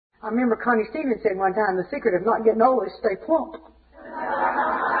I remember Connie Stevens said one time, the secret of not getting old is stay plump.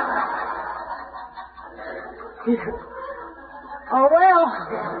 Oh, well,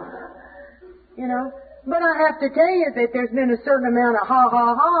 But I have to tell you that there's been a certain amount of ha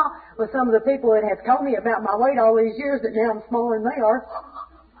with some of the people that have told me about my weight all these years that now I'm smaller than they are.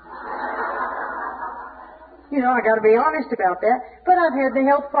 I got to be honest about that. But I've had the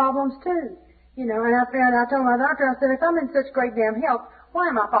health problems too. And I told my doctor, I said, if I'm in such great damn health, why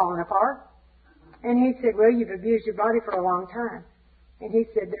am I falling apart? And he said, well, you've abused your body for a long time. And he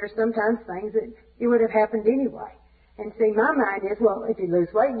said, there are sometimes things that it would have happened anyway. And see, my mind is, well, if you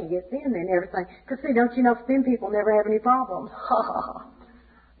lose weight and you get thin, then everything. Because see, don't you know, thin people never have any problems.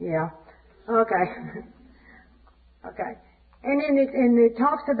 Yeah. Okay. Okay. And then it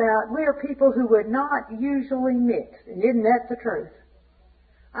talks about we are people who would not usually mix. And isn't that the truth?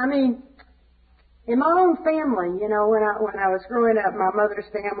 I mean, in my own family, when I was growing up, my mother's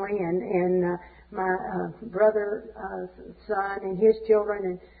family and my brother's son and his children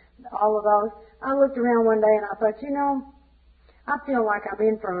and all of those, I looked around one day and I thought, I feel like I'm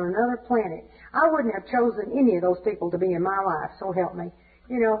in from another planet. I wouldn't have chosen any of those people to be in my life, so help me.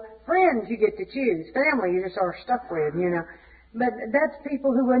 Friends you get to choose. Family you just are stuck with, But that's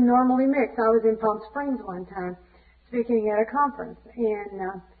people who wouldn't normally mix. I was in Palm Springs one time speaking at a conference,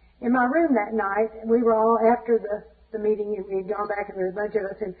 and in my room that night, we were all, after the meeting, and we had gone back, and there was a bunch of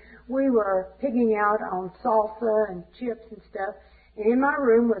us, and we were pigging out on salsa and chips and stuff. And in my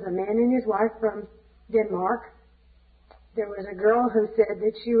room was a man and his wife from Denmark. There was a girl who said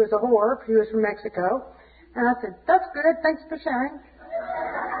that she was a whore. She was from Mexico. And I said, that's good. Thanks for sharing.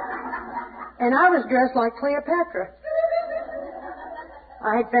 And I was dressed like Cleopatra.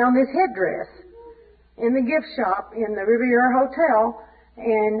 I had found this headdress in the gift shop in the Riviera Hotel.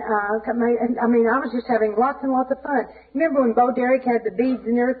 And, I was just having lots and lots of fun. Remember when Bo Derek had the beads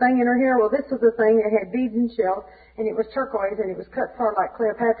and everything in her hair? Well, this was the thing that had beads and shells, and it was turquoise, and it was cut far like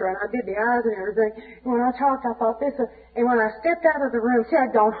Cleopatra, and I did the eyes and everything. And when I talked, I thought this, and when I stepped out of the room, see,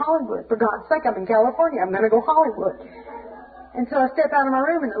 I'd gone Hollywood. For God's sake, I'm in California. I'm going to go Hollywood. And so I step out of my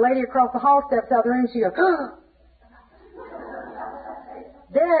room, and the lady across the hall steps out of the room, and she goes, oh.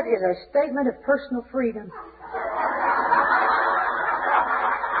 That is a statement of personal freedom.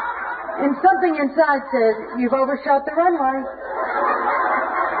 And something inside says, you've overshot the runway.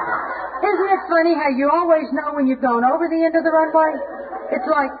 Isn't it funny how you always know when you've gone over the end of the runway? It's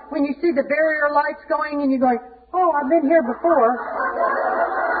like when you see the barrier lights going and you're going, oh, I've been here before.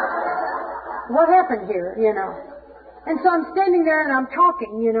 What happened here, And so I'm standing there and I'm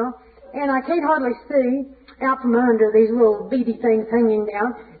talking, and I can't hardly see out from under these little beady things hanging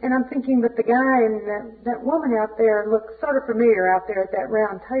down. And I'm thinking, but the guy and that woman out there look sort of familiar out there at that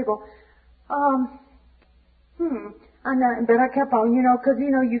round table. I know, but I kept on, because,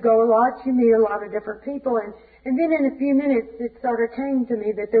 you go a lot, you meet a lot of different people, and then in a few minutes it sort of came to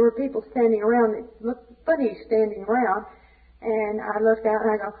me that there were people standing around that looked funny standing around, and I looked out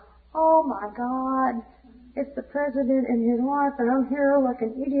and I go, oh my God, it's the president and his wife, and I'm here like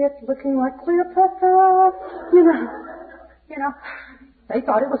an idiot looking like Cleopatra, They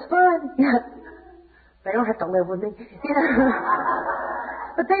thought it was fun. They don't have to live with me,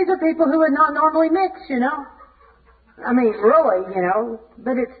 But these are people who would not normally mix, I mean, really,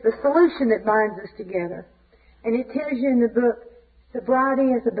 But it's the solution that binds us together. And it tells you in the book,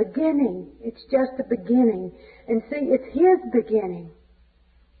 sobriety is a beginning. It's just a beginning. And see, it's His beginning.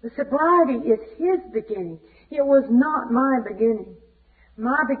 The sobriety is His beginning. It was not my beginning.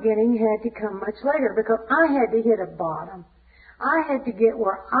 My beginning had to come much later because I had to hit a bottom. I had to get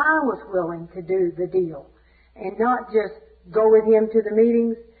where I was willing to do the deal and not just go with Him to the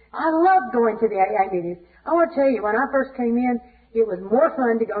meetings. I loved going to the AA meetings. I want to tell you, when I first came in, it was more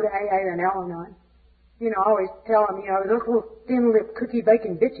fun to go to AA than Al-Anon. I always tell them, those little thin-lipped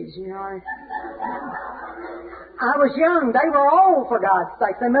cookie-baking bitches, I was young. They were old, for God's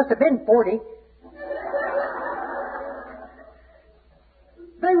sake. They must have been 40.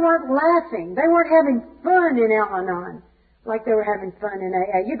 They weren't laughing. They weren't having fun in Al-Anon like they were having fun in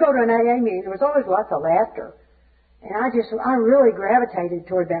AA. You go to an AA meeting, there was always lots of laughter. And I really gravitated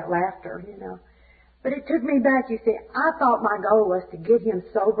toward that laughter, But it took me back, you see. I thought my goal was to get him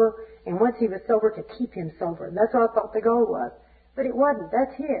sober, and once he was sober, to keep him sober. That's what I thought the goal was. But it wasn't.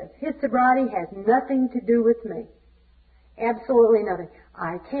 That's his. His sobriety has nothing to do with me. Absolutely nothing.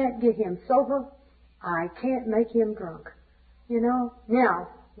 I can't get him sober. I can't make him drunk. Now,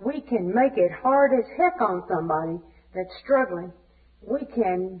 we can make it hard as heck on somebody that's struggling. We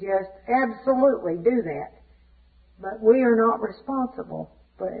can just absolutely do that. But we are not responsible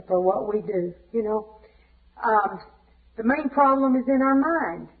for what we do, The main problem is in our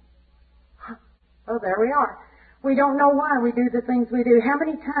mind. Oh, there we are. We don't know why we do the things we do. How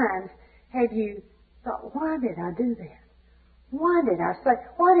many times have you thought, why did I do that? Why did I say,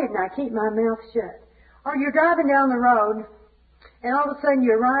 why didn't I keep my mouth shut? Or you're driving down the road and all of a sudden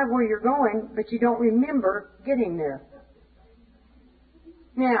you arrive where you're going, but you don't remember getting there.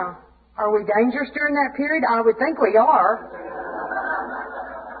 Now, are we dangerous during that period? I would think we are.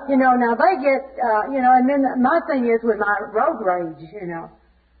 Now they get, and then my thing is with my road rage,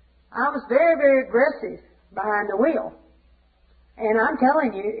 I was very, very aggressive behind the wheel. And I'm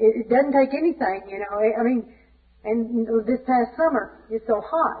telling you, it doesn't take anything, and this past summer, it's so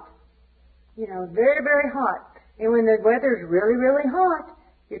hot. Very, very hot. And when the weather's really, really hot,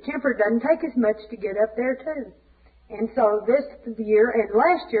 your temper doesn't take as much to get up there too. And so this year, and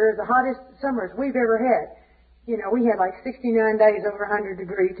last year is the hottest summers we've ever had. We had like 69 days over 100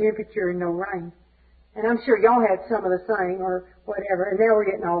 degree temperature and no rain. And I'm sure y'all had some of the same or whatever. And now we're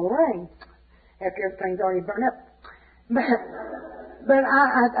getting all the rain after everything's already burned up. But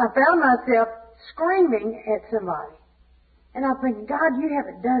I found myself screaming at somebody. And I'm thinking, God, you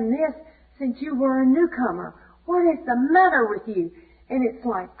haven't done this since you were a newcomer. What is the matter with you? And it's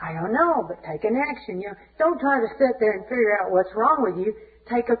like, I don't know, but take an action. Don't try to sit there and figure out what's wrong with you.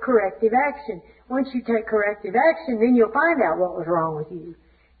 Take a corrective action. Once you take corrective action, then you'll find out what was wrong with you.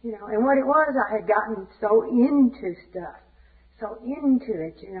 And what it was, I had gotten so into stuff, so into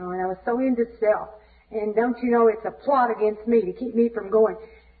it, and I was so into self. And don't you know, it's a plot against me to keep me from going.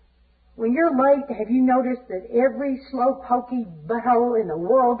 When you're late, have you noticed that every slow pokey butthole in the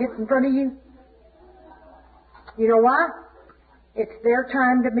world gets in front of you? You know why? It's their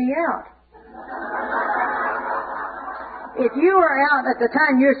time to be out. If you were out at the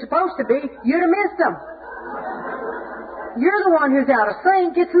time you're supposed to be, you'd have missed them. You're the one who's out of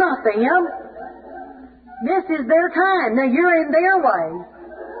sync. It's not them. This is their time. Now you're in their way.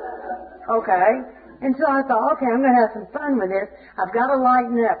 Okay? And so I thought, okay, I'm going to have some fun with this. I've got to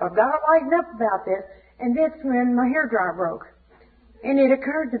lighten up. I've got to lighten up about this. And that's when my hairdryer broke. And it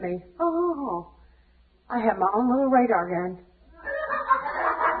occurred to me, I have my own little radar gun.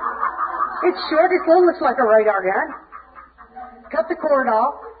 It's short. It still looks like a radar gun. Cut the cord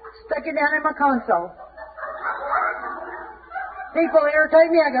off, stuck it down in my console. People irritate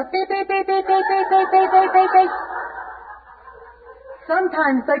me. I go, beep, beep, beep, beep, beep, beep, beep, beep, beep, beep, beep.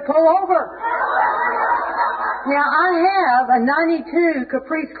 Sometimes they pull over. Now, I have a 92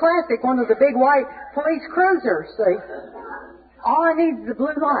 Caprice Classic, one of the big white police cruisers, see. All I need is the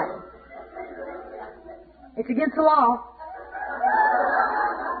blue light. It's against the law.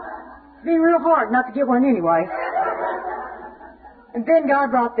 It's been real hard not to get one anyway. And then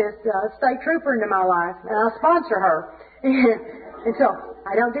God brought this state trooper into my life, and I sponsor her. And so,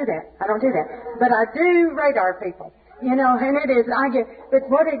 I don't do that. But I do radar people. And but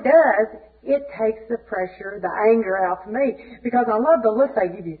what it does, it takes the pressure, the anger out of me, because I love the look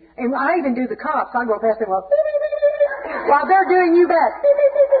they give you. And I even do the cops. I go past them while they're doing you back.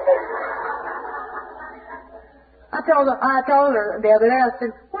 I told her the other day, I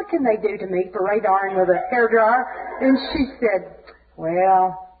said, what can they do to me for radaring with a hairdryer? And she said,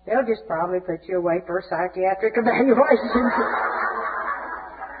 well, they'll just probably put you away for a psychiatric evaluation.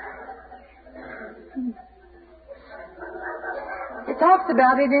 It talks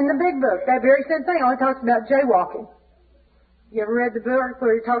about it in the big book. That very same thing only talks about jaywalking. You ever read the book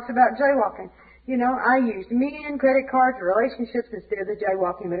where it talks about jaywalking? I used men, credit cards, relationships instead of the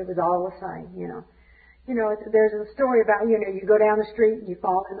jaywalking, but it was all the same, There's a story about, you go down the street and you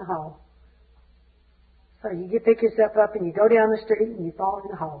fall in the hole. So you pick yourself up and you go down the street and you fall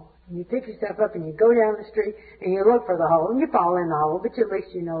in the hole. And you pick yourself up and you go down the street and you look for the hole and you fall in the hole, but at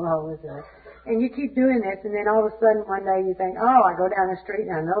least you know the hole is there. And you keep doing this, and then all of a sudden one day you think, I go down the street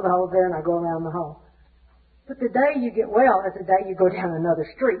and I know the hole's there and I go around the hole. But the day you get well is the day you go down another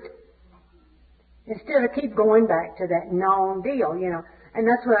street. Instead of keep going back to that known deal, And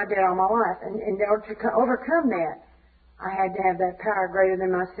that's what I did all my life. And in order to overcome that, I had to have that power greater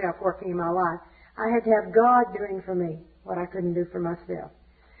than myself working in my life. I had to have God doing for me what I couldn't do for myself.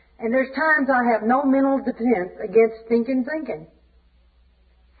 And there's times I have no mental defense against thinking.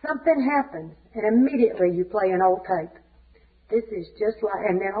 Something happens, and immediately you play an old tape. This is just like,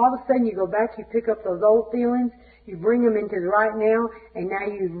 and then all of a sudden you go back, you pick up those old feelings, you bring them into the right now, and now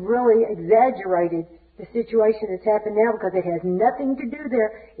you've really exaggerated the situation that's happened now because it has nothing to do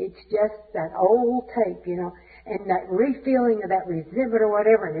there. It's just that old tape, and that refeeling of that resentment or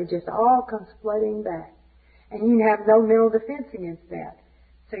whatever, and it just all comes flooding back. And you have no mental defense against that.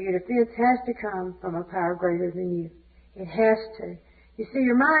 So your defense has to come from a power greater than you. It has to. You see,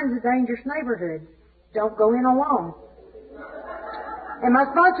 your mind's a dangerous neighborhood. Don't go in alone. And my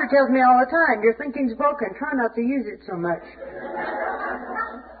sponsor tells me all the time, your thinking's broken. Try not to use it so much.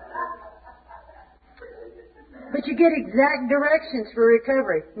 But you get exact directions for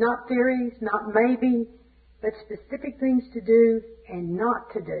recovery. Not theories, not maybe, but specific things to do and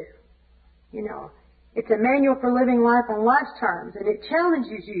not to do. You know, it's a manual for living life on life's terms, and it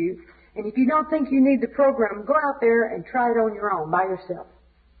challenges you. And if you don't think you need the program, go out there and try it on your own, by yourself.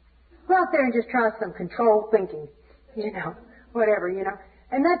 Go out there and just try some controlled thinking, you know, whatever, you know.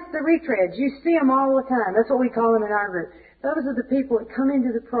 And that's the retreads. You see them all the time. That's what we call them in our group. Those are the people that come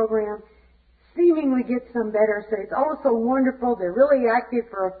into the program, seemingly get some better, say it's oh so wonderful, they're really active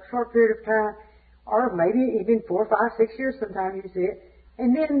for a short period of time, or maybe even 4, 5, 6 years sometimes you see it,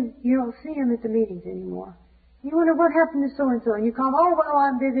 and then you don't see them at the meetings anymore. You wonder what happened to so-and-so, and you call them, oh, well,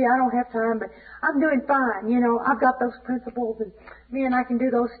 I'm busy, I don't have time, but I'm doing fine, you know, I've got those principles, and man, I can do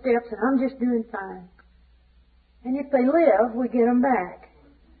those steps, and I'm just doing fine. And if they live, we get them back.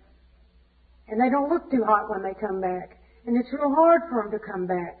 And they don't look too hot when they come back. And it's real hard for them to come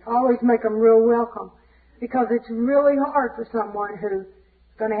back. I always make them real welcome, because it's really hard for someone who's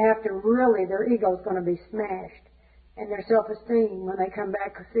going to have to really, their ego's going to be smashed, and their self-esteem when they come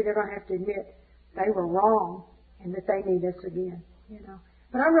back, because see, they're going to have to admit they were wrong and that they need us again, you know.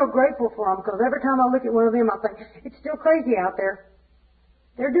 But I'm real grateful for them, because every time I look at one of them, I think, it's still crazy out there.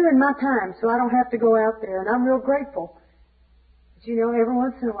 They're doing my time, so I don't have to go out there, and I'm real grateful. But you know, every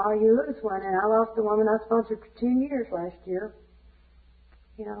once in a while you lose one, and I lost the woman I sponsored for 10 years last year.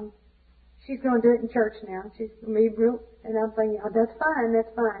 You know, she's going to do it in church now. She's me real, and I'm thinking, oh, that's fine,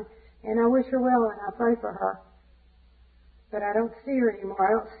 and I wish her well, and I pray for her. But I don't see her anymore.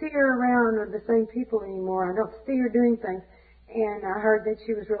 I don't see her around with the same people anymore. I don't see her doing things. And I heard that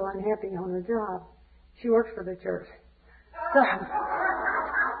she was real unhappy on her job. She works for the church. So,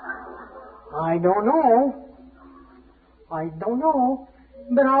 I don't know.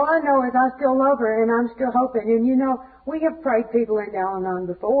 But all I know is I still love her, and I'm still hoping. And you know, we have prayed people into Al-Anon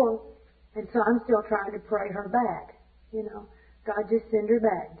before, and so I'm still trying to pray her back. You know, God, just send her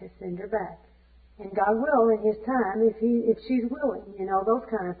back. And God will in His time if she's willing, you know, those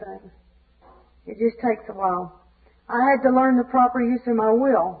kind of things. It just takes a while. I had to learn the proper use of my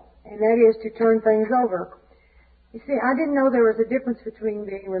will, and that is to turn things over. You see, I didn't know there was a difference between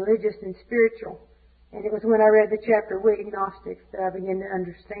being religious and spiritual. And it was when I read the chapter, We Agnostics, that I began to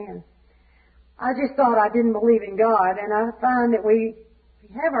understand. I just thought I didn't believe in God, and I find that we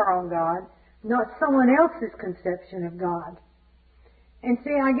have our own God, not someone else's conception of God. And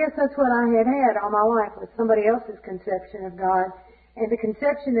see, I guess that's what I had all my life, was somebody else's conception of God. And the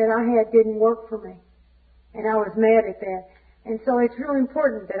conception that I had didn't work for me. And I was mad at that. And so it's really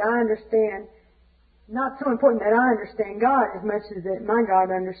important that I understand, not so important that I understand God as much as that my God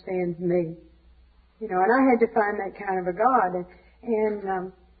understands me. You know, and I had to find that kind of a God.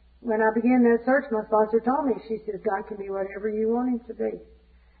 And when I began that search, my sponsor told me, she says, God can be whatever you want Him to be.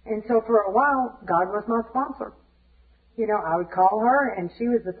 And so for a while, God was my sponsor. You know, I would call her, and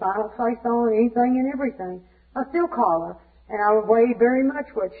she was the final say on anything and everything. I still call her, and I would weigh very much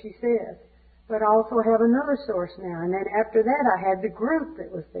what she says. But I also have another source now. And then after that, I had the group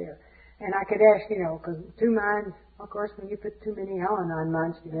that was there. And I could ask, you know, because two minds, of course, when you put too many Al-Anon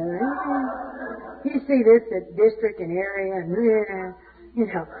minds together, you see this at district and area, and, you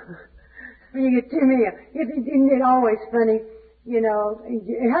know, when you get too many, isn't it always funny, you know,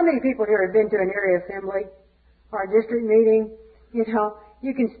 how many people here have been to an area assembly? Or a district meeting, you know,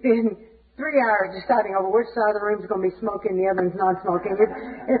 you can spend 3 hours deciding over which side of the room is going to be smoking, the other one's non-smoking.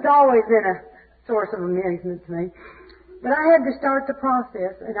 It's always been a source of amusement to me. But I had to start the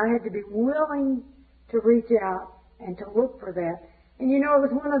process, and I had to be willing to reach out and to look for that. And you know,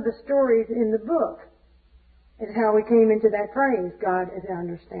 it was one of the stories in the book, is how we came into that phrase, God as I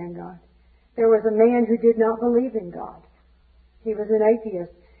understand God. There was a man who did not believe in God. He was an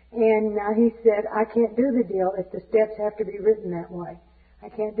atheist. And he said, I can't do the deal if the steps have to be written that way. I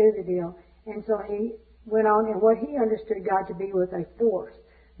can't do the deal. And so he went on, and what he understood God to be was a force,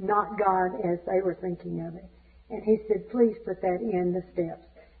 not God as they were thinking of it. And he said, please put that in the steps.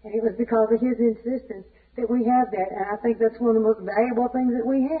 And it was because of his insistence that we have that. And I think that's one of the most valuable things that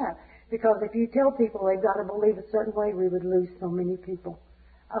we have. Because if you tell people they've got to believe a certain way, we would lose so many people.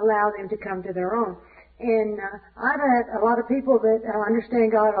 Allow them to come to their own. And I've had a lot of people that understand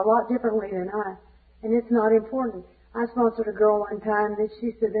God a lot differently than I. And it's not important. I sponsored a girl one time that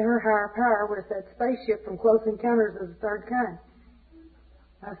she said that her higher power was that spaceship from Close Encounters of the Third Kind.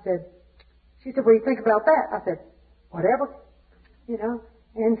 She said, what do you think about that? I said, whatever. You know.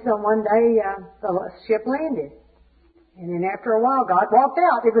 And so one day the ship landed. And then after a while, God walked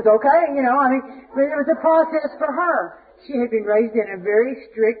out. It was okay, you know. I mean, but it was a process for her. She had been raised in a very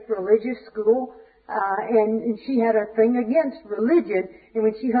strict religious school, and she had a thing against religion. And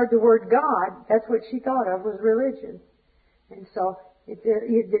when she heard the word God, that's what she thought of was religion. And so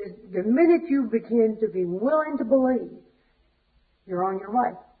the minute you begin to be willing to believe, you're on your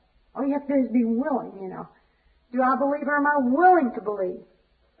way. All you have to do is be willing, Do I believe or am I willing to believe?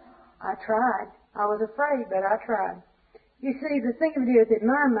 I tried. I was afraid, but I tried. You see, the thing of it is, in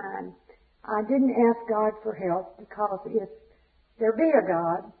my mind, I didn't ask God for help because if there be a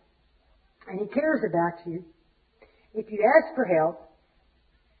God and He cares about you, if you ask for help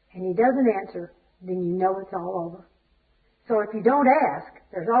and He doesn't answer, then you know it's all over. So if you don't ask,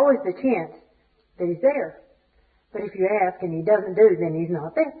 there's always the chance that He's there. But if you ask and He doesn't do, then He's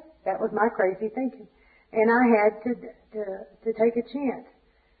not there. That was my crazy thinking. And I had to take a chance.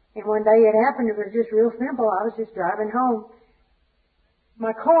 And one day it happened, it was just real simple. I was just driving home.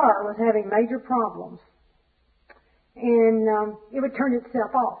 My car was having major problems. And it would turn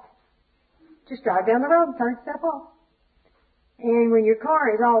itself off. Just drive down the road and turn itself off. And when your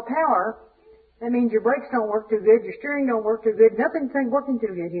car is all power, that means your brakes don't work too good, your steering don't work too good, nothing's working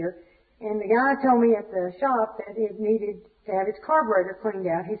too good here. And the guy told me at the shop that it needed to have its carburetor cleaned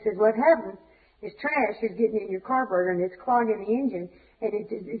out. He says, what happens is trash is getting in your carburetor and it's clogging the engine, and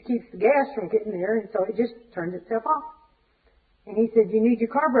it keeps the gas from getting there, and so it just turns itself off. And he said, you need your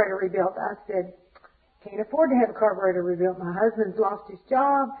carburetor rebuilt. I said, can't afford to have a carburetor rebuilt. My husband's lost his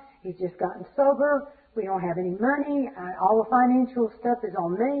job. He's just gotten sober. We don't have any money. All the financial stuff is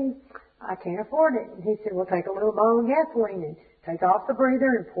on me. I can't afford it. And he said, well, take a little bottle of gasoline and take off the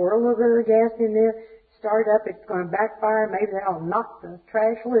breather and pour a little bit of gas in there. Start it up. It's going to backfire. Maybe that'll knock the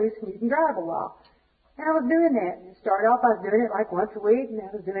trash loose and you can drive a while. And I was doing that. And started off, I was doing it like once a week, and I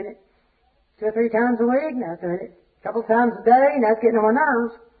was doing it 2 or 3 times a week, and I was doing it a couple times a day, and that's getting on my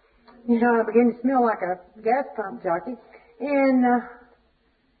nerves. I began to smell like a gas pump jockey. And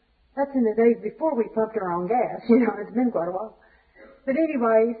that's in the days before we pumped our own gas. It's been quite a while. But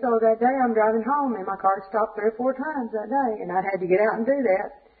anyway, so that day I'm driving home, and my car stopped 3 or 4 times that day, and I'd had to get out and do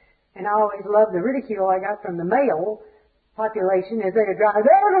that. And I always loved the ridicule I got from the male population as they would drive.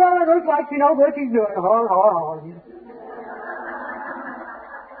 There's one that looks like she knows what she's doing. Har, har, har.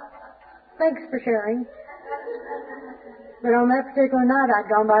 Thanks for sharing. But on that particular night, I'd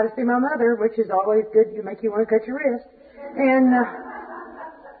gone by to see my mother, which is always good to make you want to cut your wrist. And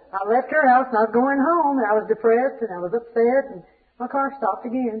I left her house, and I was going home, and I was depressed, and I was upset, and my car stopped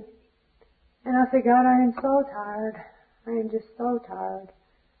again. And I said, God, I am so tired. I am just so tired.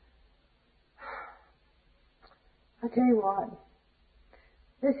 I tell you what,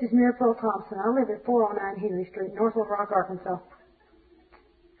 this is Mary Pearl Thompson. I live at 409 Henry Street, North Little Rock, Arkansas.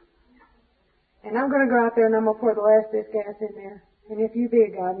 And I'm going to go out there and I'm going to pour the last bit of gas in there. And if you be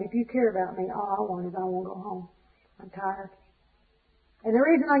a God, and if you care about me, all I want is I want to go home. I'm tired. And the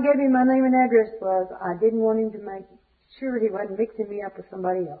reason I gave him my name and address was I didn't want him to make sure he wasn't mixing me up with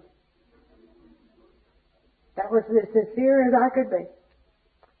somebody else. That was as sincere as I could be.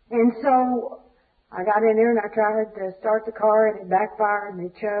 And so I got in there and I tried to start the car and it backfired and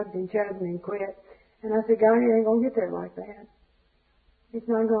it chugged and quit. And I said, God, it ain't going to get there like that. It's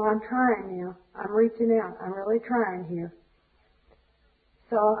not going, I'm trying now. I'm reaching out. I'm really trying here.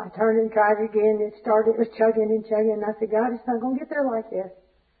 So I turned and tried it again. It was chugging and chugging. And I said, God, it's not going to get there like this.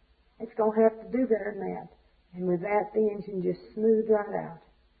 It's going to have to do better than that. And with that, the engine just smoothed right out.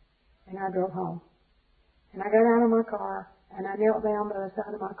 And I drove home. And I got out of my car and I knelt down by the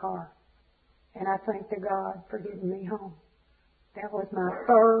side of my car. And I thanked to God for getting me home. That was my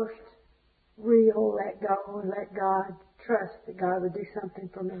first real let go and let God trust that God would do something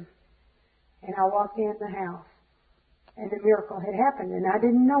for me. And I walked in the house. And the miracle had happened. And I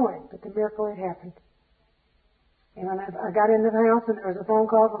didn't know it, but the miracle had happened. And when I got in the house and there was a phone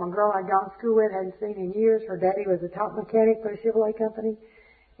call from a girl I'd gone to school with, hadn't seen in years. Her daddy was a top mechanic for a Chevrolet company.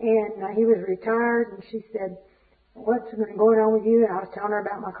 And he was retired. And she said, what's going on with you? And I was telling her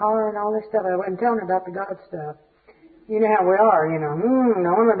about my car and all this stuff. I wasn't telling her about the God stuff. You know how we are, don't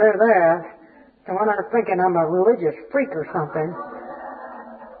want to do that. Don't want her thinking I'm a religious freak or something.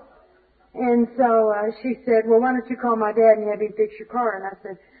 And so she said, well, why don't you call my dad and have him fix your car? And I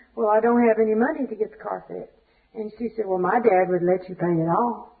said, well, I don't have any money to get the car fixed. And she said, well, my dad would let you paint it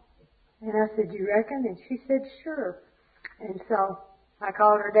all. And I said, you reckon? And she said, sure. And so I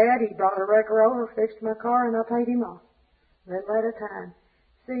called her dad. He brought a wrecker over, fixed my car, and I paid him off. Little at a time.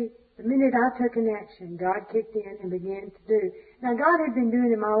 See, the minute I took an action, God kicked in and began to do. Now, God had been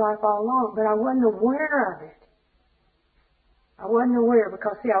doing it in my life all along, but I wasn't aware of it. I wasn't aware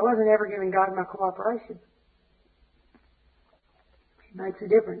because, see, I wasn't ever giving God my cooperation. It makes a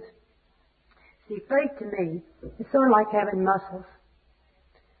difference. See, faith to me is sort of like having muscles.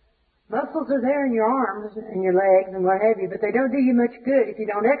 Muscles are there in your arms and your legs and what have you, but they don't do you much good if you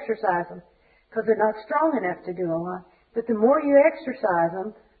don't exercise them, because they're not strong enough to do a lot. But the more you exercise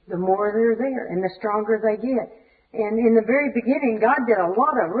them, the more they're there and the stronger they get. And in the very beginning, God did a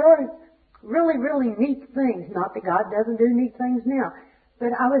lot of really neat things. Not that God doesn't do neat things now.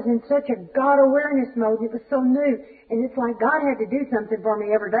 But I was in such a God awareness mode. It was so new. And it's like God had to do something for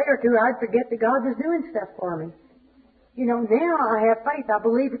me every day or two. I'd forget that God was doing stuff for me. You know, now I have faith. I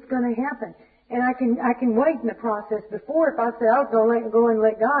believe it's going to happen. And I can wait in the process. Before, if I said, I'll go and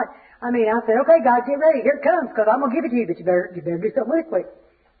let God. I said, okay, God, get ready. Here it comes, because I'm going to give it to you. But you better do something with it quick.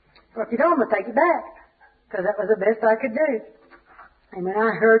 Or if you don't, I'm going to take it back. Because that was the best I could do. And when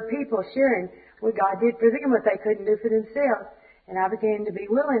I heard people sharing what God did for them, what they couldn't do for themselves, and I began to be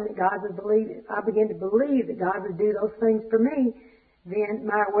willing that God would believe, I began to believe that God would do those things for me, then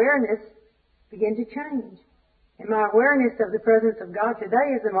my awareness began to change. And my awareness of the presence of God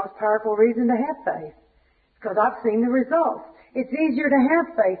today is the most powerful reason to have faith. Because I've seen the results. It's easier to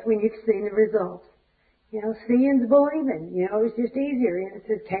have faith when you've seen the results. You know, seeing's believing. You know, it's just easier. And it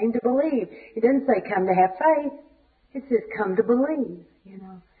says came to believe. It doesn't say come to have faith. It says come to believe, you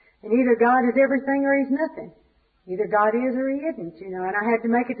know. And either God is everything or He's nothing. Either God is or He isn't, you know. And I had to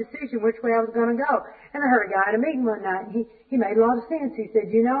make a decision which way I was going to go. And I heard a guy at a meeting one night, and he made a lot of sense. He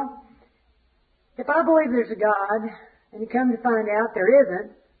said, you know, if I believe there's a God, and you come to find out there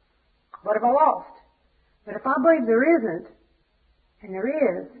isn't, what have I lost? But if I believe there isn't, and there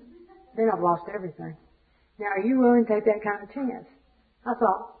is, then I've lost everything. Now, are you willing to take that kind of chance? I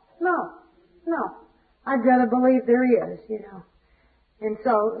thought, no. I'd rather believe there is, you know. And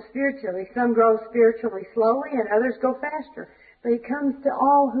so, spiritually, some grow spiritually slowly and others go faster. But He comes to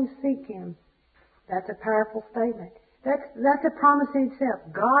all who seek Him. That's a powerful statement. That's a promise in itself.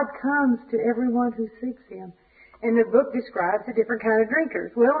 God comes to everyone who seeks Him. And the book describes the different kind of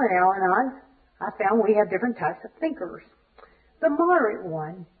drinkers. Will and Al and I found we have different types of thinkers. The moderate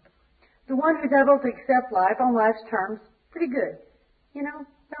one, the one who's able to accept life on life's terms, pretty good. You know,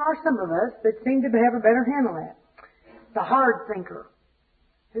 there are some of us that seem to have a better handle on it. The hard thinker,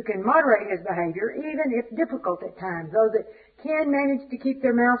 who can moderate his behavior, even if difficult at times. Those that can manage to keep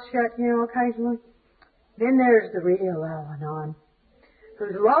their mouths shut, you know, occasionally. Then there's the real Al-Anon,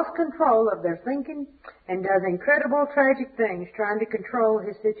 who's lost control of their thinking and does incredible, tragic things trying to control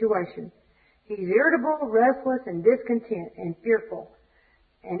his situation. He's irritable, restless, and discontent, and fearful,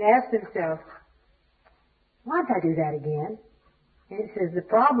 and asks himself, why did I do that again? And it says, the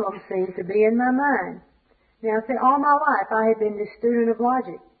problem seems to be in my mind. Now, see, all my life I have been this student of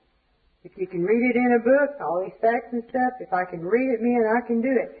logic. If you can read it in a book, all these facts and stuff, if I can read it, man, I can do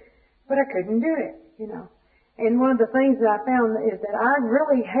it. But I couldn't do it, you know. And one of the things that I found is that I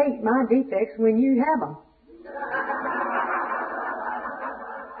really hate my defects when you have them.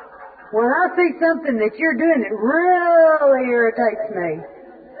 When I see something that you're doing that really irritates me,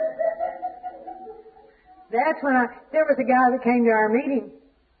 that's when there was a guy that came to our meeting,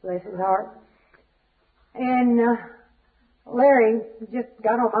 bless his heart, and Larry just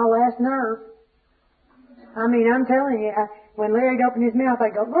got on my last nerve. I mean, I'm telling you, when Larry'd open his mouth,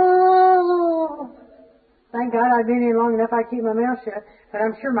 I'd go, oh! Thank God I'd been in long enough I could keep my mouth shut, but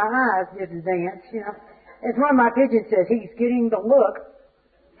I'm sure my eyes didn't dance, you know. As one of my pigeons says, he's getting the look.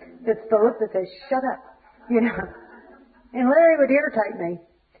 It's the look that says, shut up, you know. And Larry would irritate me.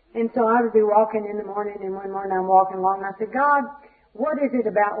 And so I would be walking in the morning, and one morning I'm walking along, and I said, God, what is it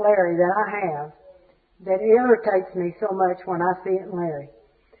about Larry that I have that irritates me so much when I see it in Larry?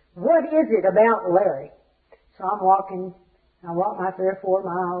 What is it about Larry? So I'm walking, I walked my 3 or 4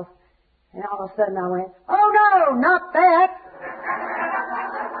 miles, and all of a sudden I went, oh no, not that!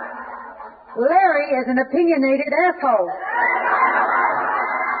 Larry is an opinionated asshole.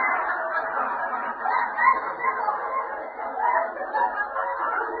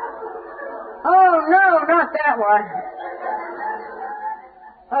 Oh no, not that one.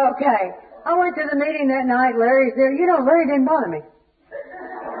 Okay. I went to the meeting that night. Larry's there. You know, Larry didn't bother me.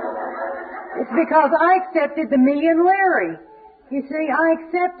 It's because I accepted the me and Larry. You see, I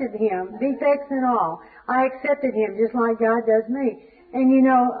accepted him, defects and all. I accepted him just like God does me. And you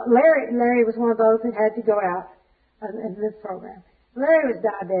know, Larry was one of those that had to go out in this program. Larry was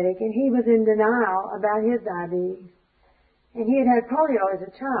diabetic, and he was in denial about his diabetes. And he had polio as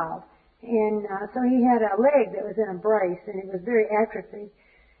a child. And so he had a leg that was in a brace, and it was very atrophied.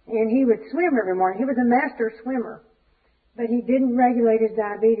 And he would swim every morning. He was a master swimmer. But he didn't regulate his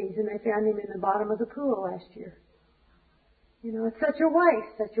diabetes, and they found him in the bottom of the pool last year. You know, it's such a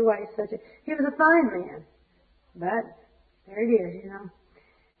waste, he was a fine man. But there it is, you know.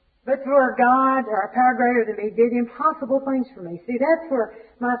 But for God, or a power greater than me, did impossible things for me. See, that's where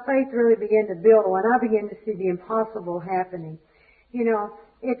my faith really began to build, when I began to see the impossible happening. You know,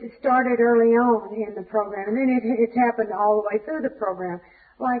 it started early on in the program, and then it's happened all the way through the program.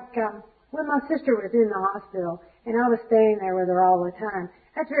 Like, when my sister was in the hospital, and I was staying there with her all the time.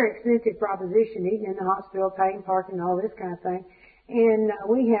 That's a very expensive proposition, eating in the hospital, paying parking, all this kind of thing. And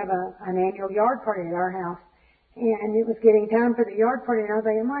we have an annual yard party at our house. And it was getting time for the yard party, and I was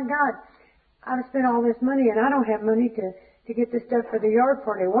thinking, my God, I've spent all this money, and I don't have money to get this stuff for the yard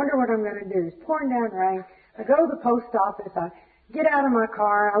party. I wonder what I'm going to do. It's pouring down rain. I go to the post office. I get out of my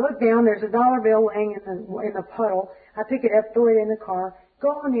car. I look down. There's a dollar bill laying in the puddle. I pick it up, throw it in the car,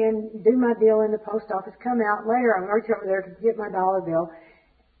 go on in, do my deal in the post office, come out. Later, I'm reach over there to get my dollar bill,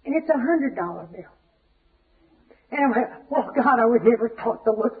 and it's $100 bill. And I went, well, God, I would never thought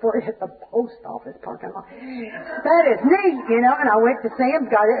to look for it at the post office parking lot. That is neat, you know. And I went to Sam's,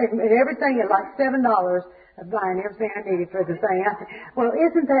 got it, and everything is like $7 of buying everything I needed for the thing. I said, well,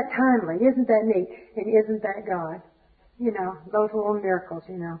 isn't that timely? Isn't that neat? And isn't that God? You know, those little miracles,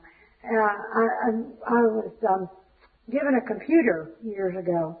 you know. I was given a computer years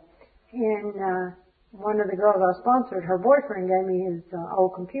ago, and one of the girls I sponsored, her boyfriend gave me his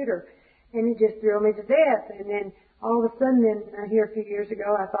old computer. And it just thrilled me to death. And then all of a sudden, here a few years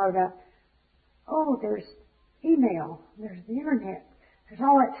ago, I thought about, oh, there's email, there's the internet, there's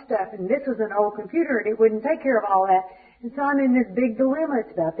all that stuff. And this was an old computer, and it wouldn't take care of all that. And so I'm in this big dilemma.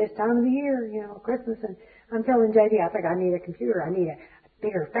 It's about this time of the year, you know, Christmas. And I'm telling JD, I think I need a computer. I need a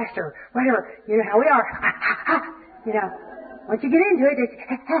bigger, faster, whatever. You know how we are. You know, once you get into it, it's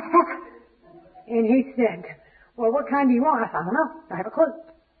And he said, well, what kind do you want? I said, I don't know. I have a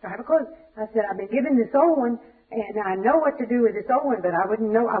clue. I said, I've been given this old one, and I know what to do with this old one, but I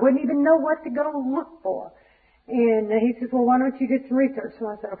wouldn't even know what to go look for. And he says, well, why don't you do some research? So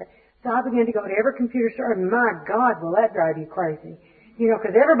I said, okay. So I began to go to every computer store, and my God, will that drive you crazy? You know,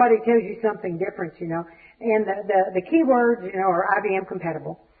 because everybody tells you something different, you know. And the keywords, you know, are IBM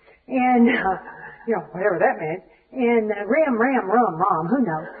compatible. And, you know, whatever that meant. And RAM, ROM, who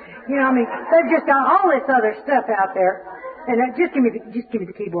knows? You know, I mean, they've just got all this other stuff out there. And just give me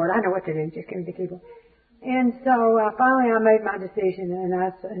the keyboard. I know what to do. Just give me the keyboard. And so finally I made my decision,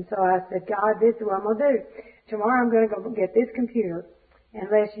 and so I said, God, this is what I'm going to do. Tomorrow I'm going to go get this computer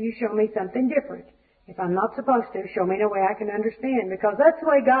unless you show me something different. If I'm not supposed to, show me in a way I can understand, because that's the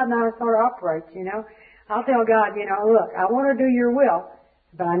way God and I sort of operates, you know. I'll tell God, you know, look, I want to do your will,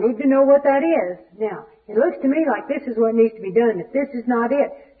 but I need to know what that is. Now, it looks to me like this is what needs to be done. If this is not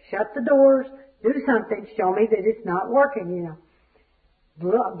it, shut the doors. Do something, show me that it's not working, you know.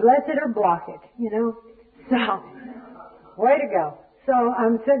 Bless it or block it, you know. So, way to go. So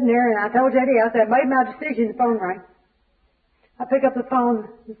I'm sitting there, and I told JD, I said, I made my decision, the phone rang. I pick up the phone,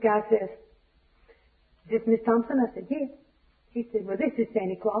 this guy says, is this Miss Thompson? I said, yes. He said, well, this is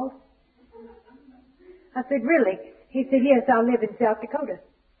Santa Claus. I said, really? He said, yes, I live in South Dakota.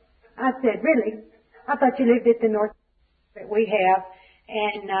 I said, really? I thought you lived at the north that we have.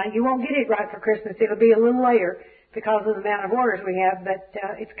 And you won't get it right for Christmas. It'll be a little later because of the amount of orders we have, but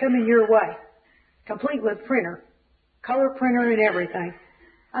it's coming your way. Complete with printer. Color printer and everything.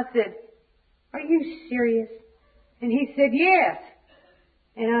 I said, are you serious? And he said, yes.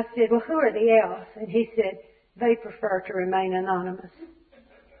 And I said, well, who are the elves? And he said, they prefer to remain anonymous.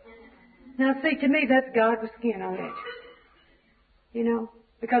 Now, see, to me, that's God with skin on it. You know?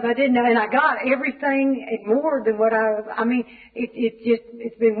 Because I didn't know, and I got everything and more than what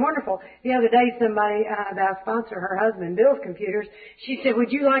it's been wonderful. The other day, somebody that I sponsor, her husband builds computers. She said,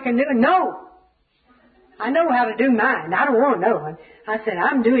 would you like a new one? No! I know how to do mine. I don't want another one. I said,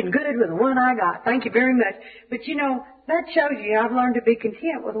 I'm doing good with the one I got. Thank you very much. But you know, that shows you I've learned to be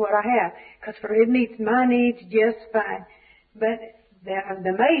content with what I have. Because it meets my needs just fine. But the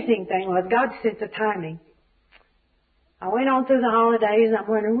amazing thing was God's sense of timing. I went on through the holidays, and I'm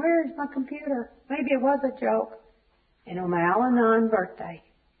wondering, where's my computer? Maybe it was a joke. And on my Al-Anon birthday,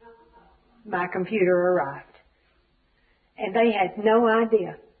 my computer arrived. And they had no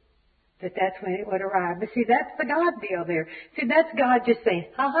idea that that's when it would arrive. But see, that's the God deal there. See, that's God just saying,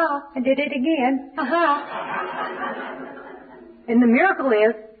 ha-ha, I did it again, ha-ha. And the miracle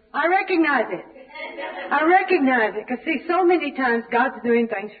is, I recognize it. I recognize it. Because see, so many times God's doing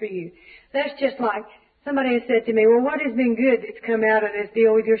things for you. That's just like, somebody has said to me, well, what has been good that's come out of this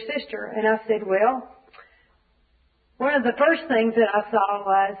deal with your sister? And I said, well, one of the first things that I saw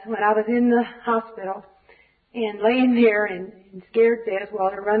was when I was in the hospital and laying there and scared to death while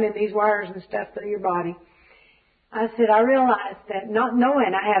they're running these wires and stuff through your body. I said, I realized that not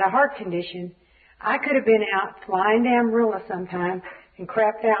knowing I had a heart condition, I could have been out flying to Amarillo sometime, and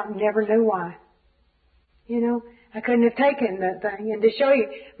crapped out and never knew why. You know, I couldn't have taken that thing. And to show you,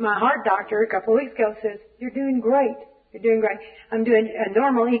 my heart doctor a couple of weeks ago says, "You're doing great. You're doing great." I'm doing a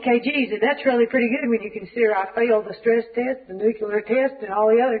normal EKGs, and that's really pretty good when you consider I failed the stress test, the nuclear test, and all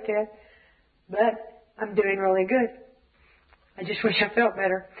the other tests. But I'm doing really good. I just wish I felt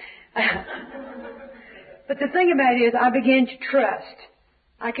better. But the thing about it is, I began to trust.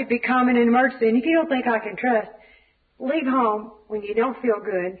 I could be calm in an emergency, and if you don't think I can trust, leave home when you don't feel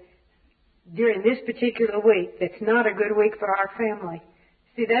good during this particular week. That's not a good week for our family.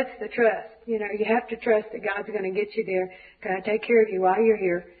 See, that's the trust. You know, you have to trust that God's going to get you there, going to take care of you while you're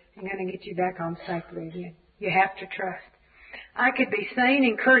here, and going to get you back home safely again. You have to trust. I could be sane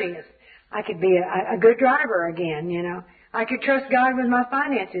and courteous. I could be a good driver again, you know. I could trust God with my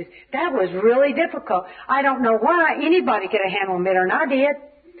finances. That was really difficult. I don't know why anybody could have handled them better than I did.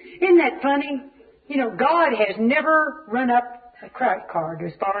 Isn't that funny? You know, God has never run up a credit card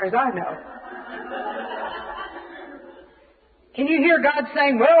as far as I know. Can you hear God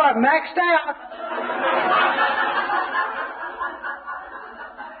saying, "Well, I've maxed out"?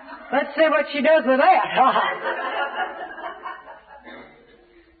 Let's see what she does with that.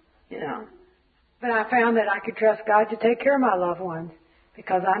 You know. But I found that I could trust God to take care of my loved ones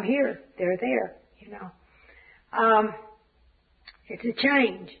because I'm here. They're there, you know. It's a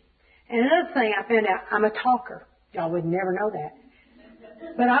change. And another thing I found out, I'm a talker. Y'all would never know that.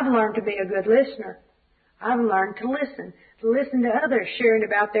 But I've learned to be a good listener. I've learned to listen to others sharing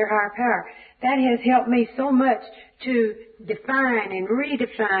about their higher power. That has helped me so much to define and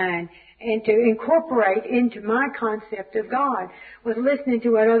redefine and to incorporate into my concept of God, was listening to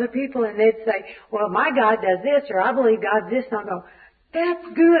what other people, and they'd say, "Well, my God does this," or "I believe God's this," and I'll go, "That's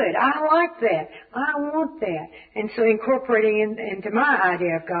good. I like that. I want that." And so incorporating into my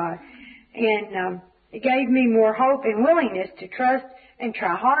idea of God. And it gave me more hope and willingness to trust and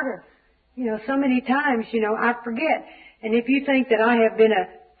try harder. You know, so many times, you know, I forget. And if you think that I have been a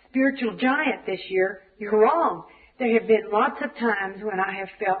spiritual giant this year, you're wrong. There have been lots of times when I have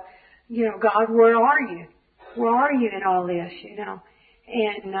felt, you know, "God, where are you? Where are you in all this?" You know.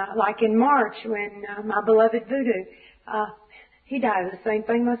 And like in March when my beloved Voodoo, he died of the same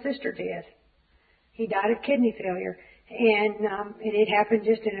thing my sister did. He died of kidney failure. And it happened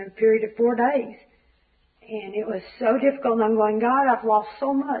just in a period of 4 days. And it was so difficult. And I'm going, "God, I've lost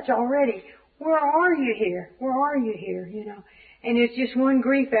so much already. Where are you here? Where are you here?" You know. And it's just one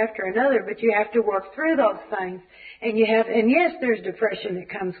grief after another, but you have to work through those things. And yes, there's depression that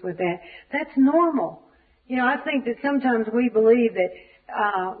comes with that. That's normal. You know, I think that sometimes we believe that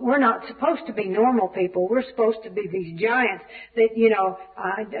we're not supposed to be normal people. We're supposed to be these giants that, you know,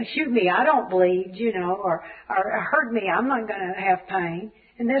 shoot me, I don't bleed, you know, or hurt me, I'm not going to have pain.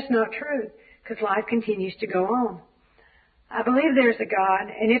 And that's not true, because life continues to go on. I believe there's a God,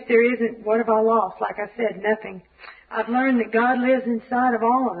 and if there isn't, what have I lost? Like I said, nothing. I've learned that God lives inside of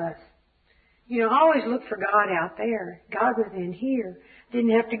all of us. You know, I always look for God out there. God was in here. Didn't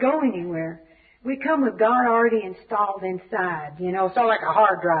have to go anywhere. We come with God already installed inside, you know, so like a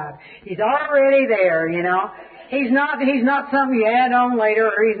hard drive. He's already there, you know. He's not something you add on later,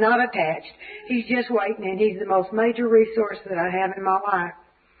 or he's not attached. He's just waiting, and he's the most major resource that I have in my life.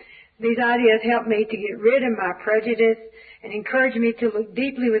 These ideas help me to get rid of my prejudice and encourage me to look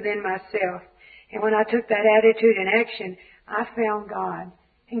deeply within myself. And when I took that attitude and action, I found God.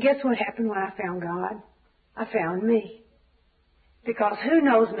 And guess what happened when I found God? I found me. Because who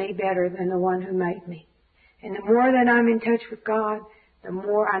knows me better than the one who made me? And the more that I'm in touch with God, the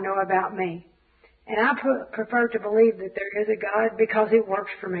more I know about me. And I prefer to believe that there is a God because it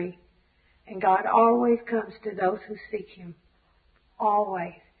works for me. And God always comes to those who seek Him.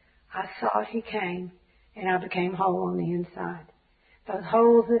 Always. I saw He came, and I became whole on the inside. Those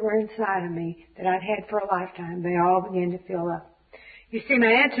holes that were inside of me that I'd had for a lifetime, they all began to fill up. You see,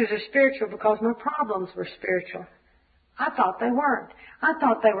 my answers are spiritual because my problems were spiritual. I thought they weren't. I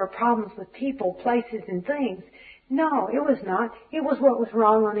thought they were problems with people, places, and things. No, it was not. It was what was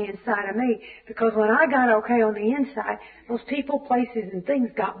wrong on the inside of me. Because when I got okay on the inside, those people, places, and things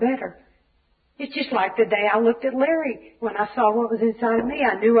got better. It's just like the day I looked at Larry. When I saw what was inside of me,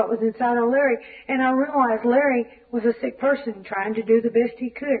 I knew what was inside of Larry. And I realized Larry was a sick person trying to do the best he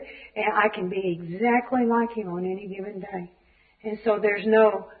could. And I can be exactly like him on any given day. And so there's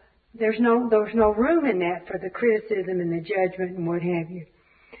no room in that for the criticism and the judgment and what have you.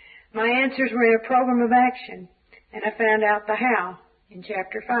 My answers were in a program of action. And I found out the how in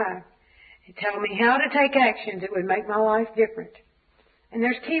chapter 5. It told me how to take actions that would make my life different. And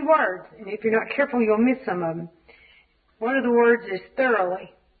there's key words, and if you're not careful, you'll miss some of them. One of the words is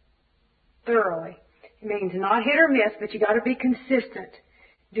thoroughly. Thoroughly. It means not hit or miss, but you got to be consistent.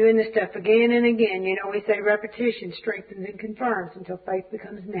 Doing this stuff again and again. You know, we say repetition strengthens and confirms until faith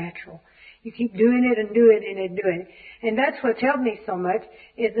becomes natural. You keep doing it and doing it and doing it. And that's what's helped me so much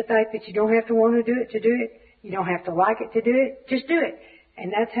is the fact that you don't have to want to do it to do it. You don't have to like it to do it. Just do it.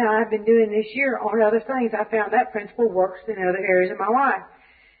 And that's how I've been doing this year on other things. I found that principle works in other areas of my life.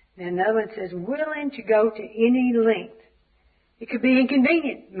 And another one says, willing to go to any length. It could be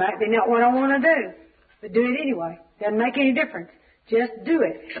inconvenient. Might be not what I want to do. But do it anyway. Doesn't make any difference. Just do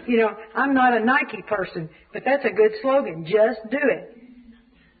it. You know, I'm not a Nike person, but that's a good slogan. Just do it.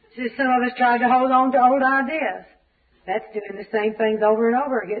 Just some of us tried to hold on to old ideas. That's doing the same things over and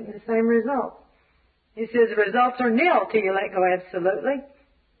over, getting the same results. It says the results are nil till you let go absolutely.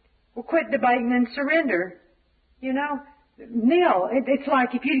 Well, quit debating and surrender. You know, nil. It's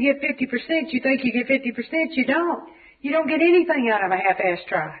like if you get 50%, you think you get 50%, you don't. You don't get anything out of a half-ass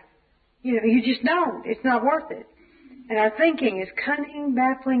try. You know, you just don't. It's not worth it. And our thinking is cunning,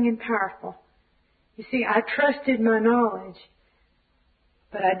 baffling, and powerful. You see, I trusted my knowledge,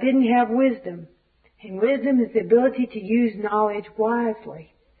 but I didn't have wisdom. And wisdom is the ability to use knowledge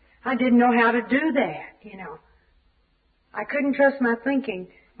wisely. I didn't know how to do that, you know. I couldn't trust my thinking.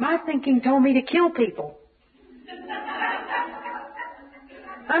 My thinking told me to kill people.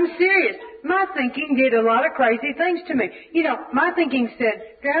 I'm serious. My thinking did a lot of crazy things to me. You know, my thinking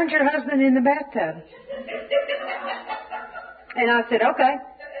said, drown your husband in the bathtub. And I said, okay.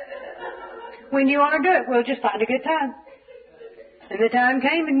 When do you want to do it? We'll just find a good time. And the time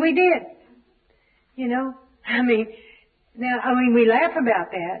came and we did. You know, we laugh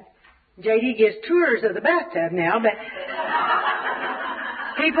about that. JD gives tours of the bathtub now, but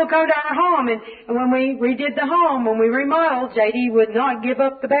people come to our home, and when we redid the home, when we remodeled, JD would not give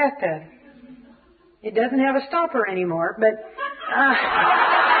up the bathtub. It doesn't have a stopper anymore, but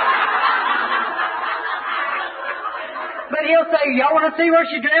he'll say, y'all want to see where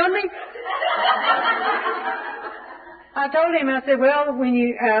she drowned me? I told him, I said, well,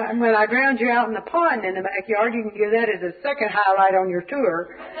 when I drowned you out in the pond in the backyard, you can give that as a second highlight on your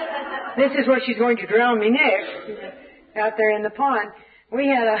tour. This is where she's going to drown me next, out there in the pond. We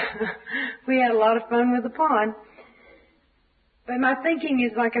had a lot of fun with the pond. But my thinking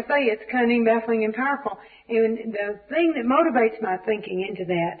is, like I say, it's cunning, baffling, and powerful. And the thing that motivates my thinking into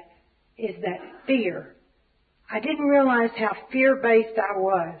that is that fear. I didn't realize how fear-based I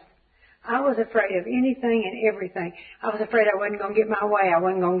was. I was afraid of anything and everything. I was afraid I wasn't going to get my way. I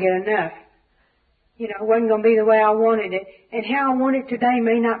wasn't going to get enough. You know, it wasn't going to be the way I wanted it. And how I want it today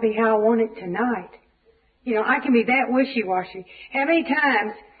may not be how I want it tonight. You know, I can be that wishy-washy. How many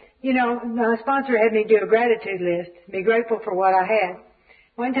times, you know, my sponsor had me do a gratitude list, be grateful for what I had.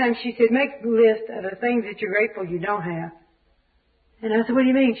 One time she said, make a list of the things that you're grateful you don't have. And I said, what do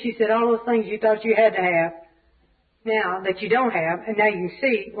you mean? She said, all those things you thought you had to have. Now that you don't have, and now you can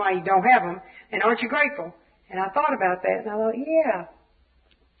see why you don't have them, and aren't you grateful? And I thought about that, and I thought, yeah.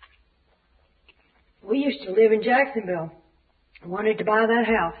 We used to live in Jacksonville. I wanted to buy that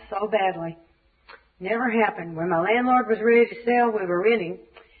house so badly. Never happened. When my landlord was ready to sell, we were renting.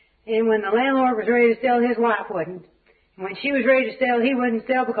 And when the landlord was ready to sell, his wife wasn't. And when she was ready to sell, he wouldn't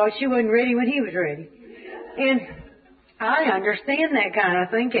sell because she wasn't ready when he was ready. And I understand that kind of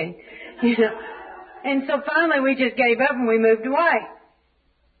thinking, you know. And so finally we just gave up and we moved away.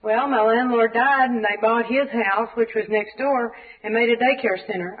 Well, my landlord died and they bought his house, which was next door, and made a daycare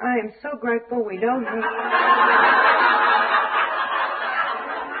center. I am so grateful we don't need...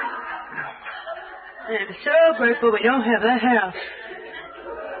 I'm so grateful we don't have that house.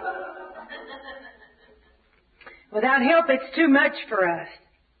 Without help, it's too much for us.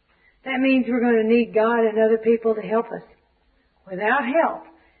 That means we're going to need God and other people to help us. Without help.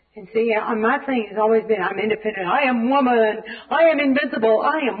 And see, my thing has always been, I'm independent. I am woman. I am invincible.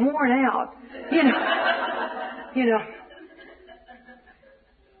 I am worn out. You know.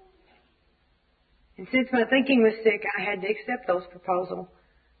 And since my thinking was sick, I had to accept those proposals.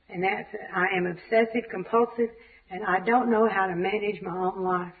 And that's, I am obsessive, compulsive, and I don't know how to manage my own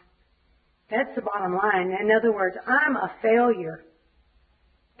life. That's the bottom line. In other words, I'm a failure.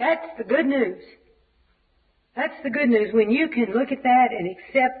 That's the good news. That's the good news, when you can look at that and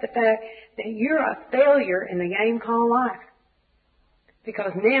accept the fact that you're a failure in the game called life.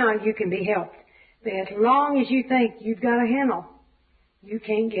 Because now you can be helped. But as long as you think you've got a handle, you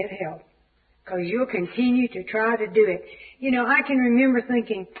can't get help. Because you'll continue to try to do it. You know, I can remember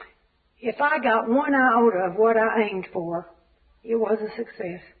thinking, if I got one iota of what I aimed for, it was a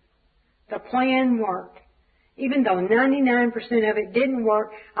success. The plan worked. Even though 99% of it didn't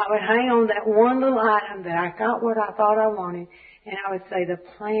work, I would hang on that one little item that I got what I thought I wanted, and I would say the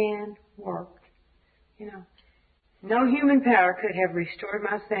plan worked. You know, no human power could have restored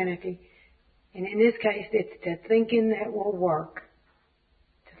my sanity. And in this case, it's to thinking that will work.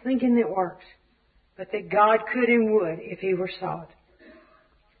 To thinking that works. But that God could and would if He were sought.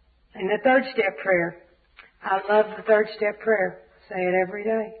 And the third step prayer. I love the third step prayer. Say it every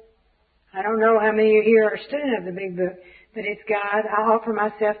day. I don't know how many of you here are a student of the Big Book, but it's God, I offer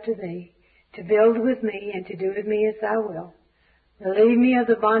myself to Thee, to build with me and to do with me as Thou will. Relieve me of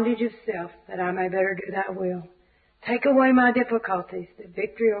the bondage of self, that I may better do Thy will. Take away my difficulties, that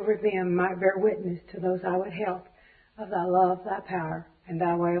victory over them might bear witness to those I would help of Thy love, Thy power, and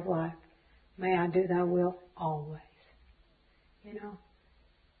Thy way of life. May I do Thy will always. You know.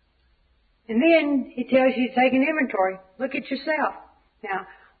 And then He tells you to take an inventory. Look at yourself. Now,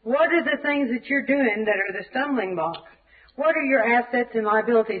 what are the things that you're doing that are the stumbling blocks? What are your assets and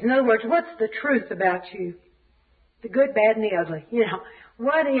liabilities? In other words, what's the truth about you? The good, bad, and the ugly. You know,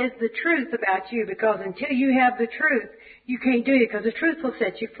 what is the truth about you? Because until you have the truth, you can't do it, because the truth will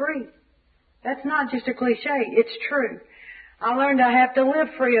set you free. That's not just a cliche. It's true. I learned I have to live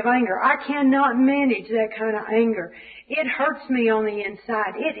free of anger. I cannot manage that kind of anger. It hurts me on the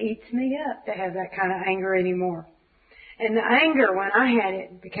inside. It eats me up to have that kind of anger anymore. And the anger, when I had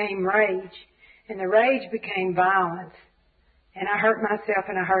it, became rage. And the rage became violence. And I hurt myself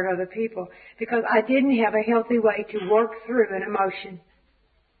and I hurt other people because I didn't have a healthy way to work through an emotion.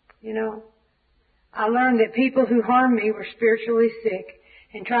 You know, I learned that people who harmed me were spiritually sick,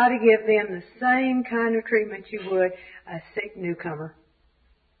 and try to give them the same kind of treatment you would a sick newcomer.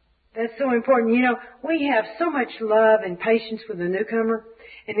 That's so important. You know, we have so much love and patience with a newcomer,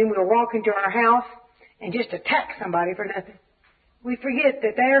 and then we'll walk into our house and just attack somebody for nothing. We forget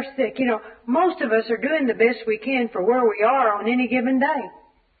that they are sick. You know, most of us are doing the best we can for where we are on any given day.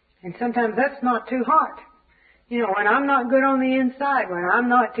 And sometimes that's not too hot. You know, when I'm not good on the inside, when I'm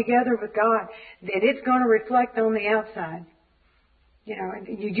not together with God, then it's going to reflect on the outside. You know,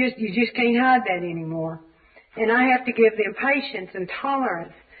 you just can't hide that anymore. And I have to give them patience and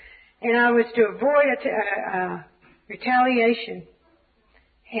tolerance. And I was to avoid retaliation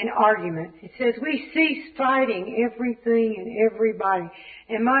and argument. It says we cease fighting everything and everybody.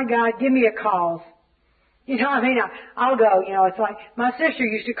 And my God, give me a cause. You know, I mean, I'll go, you know, it's like my sister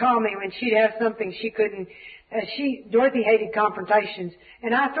used to call me when she'd have something she couldn't, Dorothy hated confrontations,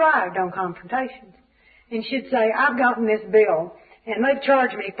 and I thrived on confrontations. And she'd say, I've gotten this bill, and they've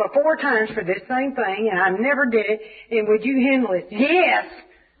charged me for 4 times for this same thing, and I never did it, and would you handle it? Yes!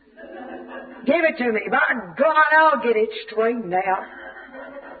 Give it to me. By God, I'll get it straightened out.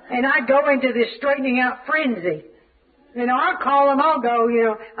 And I'd go into this straightening out frenzy. You know, I'll call them, I'll go, you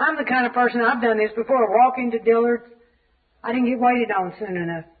know. I'm the kind of person, I've done this before, walk into Dillard's. I didn't get waited on soon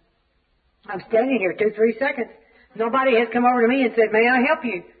enough. I'm standing here 2-3 seconds. Nobody has come over to me and said, may I help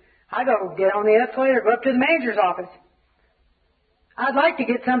you? I go get on the escalator, go up to the manager's office. I'd like to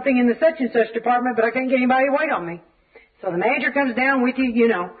get something in the such and such department, but I can't get anybody to wait on me. So the manager comes down with you, you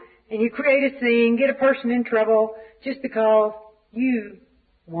know, and you create a scene, get a person in trouble just because you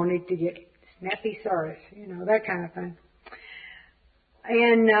wanted to get snappy service, you know, that kind of thing.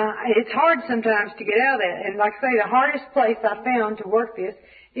 And it's hard sometimes to get out of that. And like I say, the hardest place I found to work this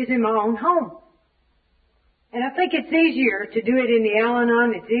is in my own home. And I think it's easier to do it in the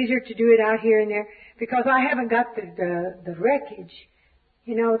Al-Anon. It's easier to do it out here and there because I haven't got the wreckage.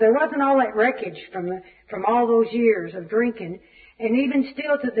 You know, there wasn't all that wreckage from all those years of drinking. And even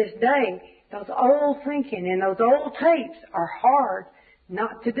still to this day, those old thinking and those old tapes are hard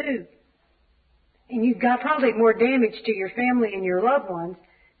not to do. And you've got probably more damage to your family and your loved ones.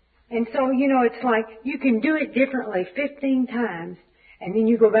 And so, you know, it's like you can do it differently 15 times, and then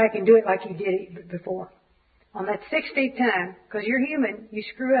you go back and do it like you did it before. On that 16th time, because you're human, you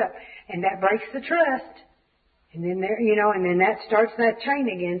screw up, and that breaks the trust. And then there, you know, and then that starts that chain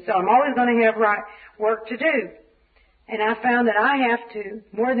again. So I'm always going to have right work to do. And I found that I have to,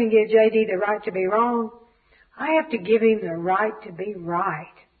 more than give J.D. the right to be wrong, I have to give him the right to be right.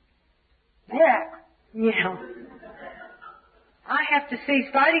 Yeah, you know. I have to cease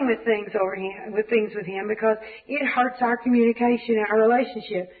fighting with things with him because it hurts our communication and our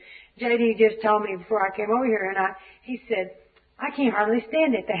relationship. J.D. just told me before I came over here, and he said, I can't hardly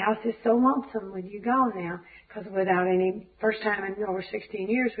stand it. The house is so lonesome with you gone now, because without any, first time in over 16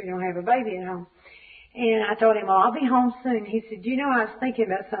 years, we don't have a baby at home. And I told him, well, I'll be home soon. He said, you know, I was thinking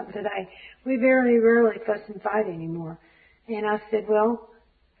about something today. We very rarely fuss and fight anymore. And I said, well,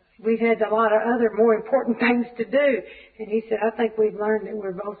 we've had a lot of other more important things to do. And he said, I think we've learned that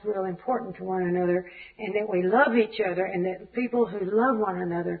we're both real important to one another and that we love each other and that people who love one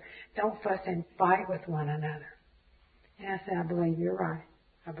another don't fuss and fight with one another. And I said, I believe you're right.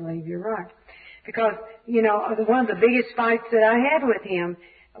 I believe you're right. Because, you know, one of the biggest fights that I had with him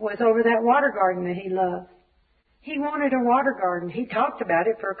was over that water garden that he loves. He wanted a water garden. He talked about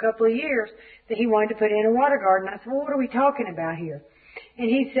it for a couple of years, that he wanted to put in a water garden. I said, well, what are we talking about here? And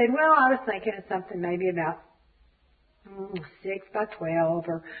he said, well, I was thinking of something maybe about 6 by 12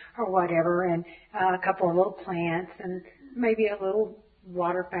 or whatever, and a couple of little plants and maybe a little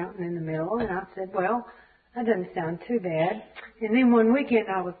water fountain in the middle. And I said, well, that doesn't sound too bad. And then one weekend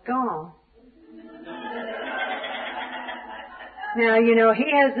I was gone. Now, you know, he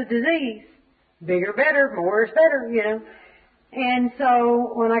has a disease. Bigger, better, more is better, you know. And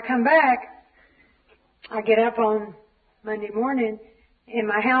so when I come back, I get up on Monday morning and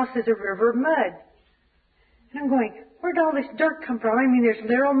my house is a river of mud. And I'm going, where'd all this dirt come from? I mean, there's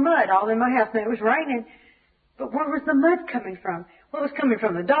literal mud all in my house. Now, it was raining. But where was the mud coming from? Well, it was coming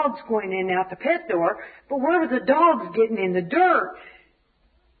from the dogs going in and out the pet door. But where were the dogs getting in the dirt?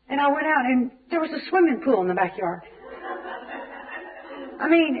 And I went out and there was a swimming pool in the backyard. I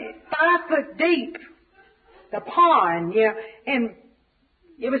mean, 5 foot deep. The pond, you know. And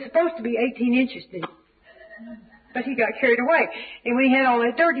it was supposed to be 18 inches deep. But he got carried away. And when he had all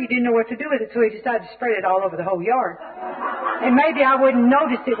that dirt, he didn't know what to do with it, so he decided to spread it all over the whole yard. And maybe I wouldn't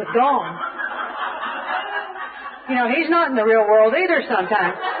notice it was gone. You know, he's not in the real world either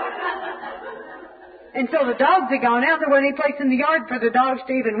sometimes. And so the dogs had gone out. There wasn't any place in the yard for the dogs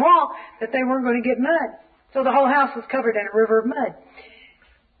to even walk, that they weren't going to get mud. So the whole house was covered in a river of mud.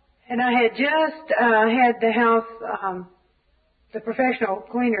 And I had just had the house, the professional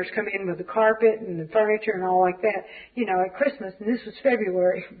cleaners come in with the carpet and the furniture and all like that, you know, at Christmas, and this was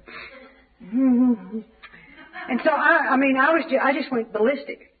February. And so I just went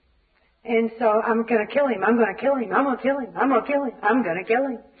ballistic. And so I'm going to kill him. I'm going to kill him. I'm going to kill him. I'm going to kill him. I'm going to kill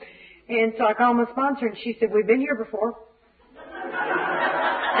him. And so I called my sponsor and she said, we've been here before.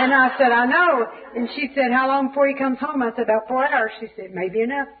 And I said, I know. And she said, how long before he comes home? I said, about 4 hours. She said, maybe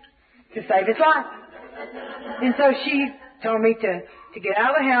enough to save his life. And so she told me to get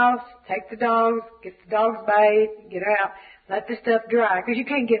out of the house, take the dogs, get the dogs bathed, get out, let the stuff dry. Because you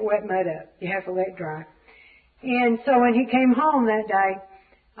can't get wet mud up. You have to let it dry. And so when he came home that day,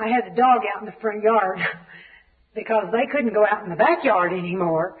 I had the dog out in the front yard because they couldn't go out in the backyard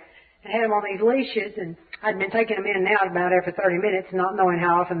anymore. I had them on these leashes, and I'd been taking them in and out about every 30 minutes, not knowing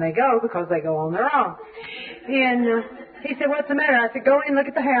how often they go because they go on their own. And he said, what's the matter? I said, go in and look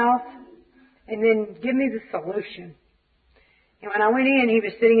at the house, and then give me the solution. And when I went in, he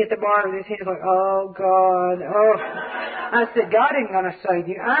was sitting at the bar with his hands like, oh, God, oh. I said, God isn't going to save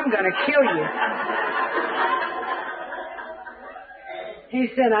you. I'm going to kill you. He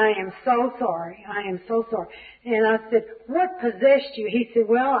said, I am so sorry. I am so sorry. And I said, what possessed you? He said,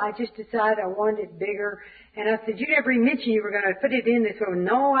 well, I just decided I wanted it bigger. And I said, you never mentioned you were going to put it in this room.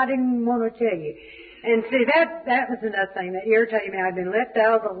 No, I didn't want to tell you. And see, that was another thing that irritated me. I'd been left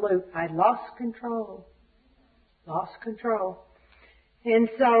out of the loop. I'd lost control. Lost control. And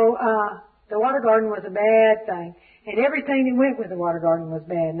so, the water garden was a bad thing. And everything that went with the water garden was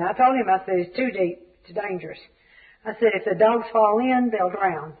bad. And I told him, I said, it's too deep. It's dangerous. I said, if the dogs fall in, they'll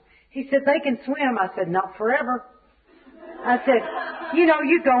drown. He said, they can swim. I said, not forever. I said, you know,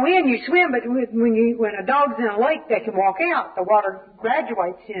 you go in, you swim, but when a dog's in a lake, they can walk out. The water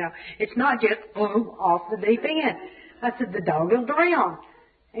graduates, you know. It's not just boom, off the deep end. I said, the dog will drown.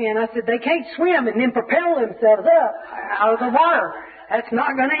 And I said, they can't swim and then propel themselves up out of the water. That's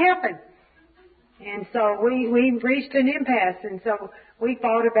not going to happen. And so we reached an impasse, and so we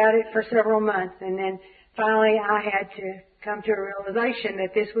fought about it for several months, and then finally, I had to come to a realization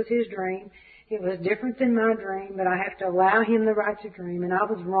that this was his dream. It was different than my dream, but I have to allow him the right to dream, and I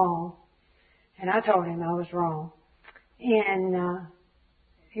was wrong. And I told him I was wrong. And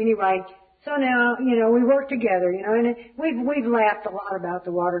anyway, so now, you know, we work together, you know, and we've laughed a lot about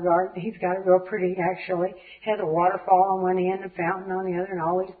the water garden. He's got it real pretty, actually. Has a waterfall on one end, a fountain on the other, and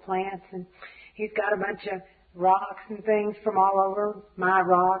all these plants. And he's got a bunch of rocks and things from all over, my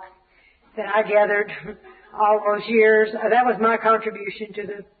rocks, that I gathered all those years. That was my contribution to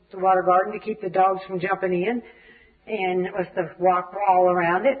the water garden, to keep the dogs from jumping in. And it was the rock wall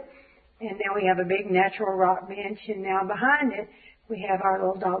around it. And then we have a big natural rock bench. And now behind it, we have our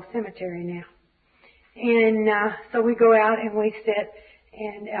little dog cemetery now. And so we go out and we sit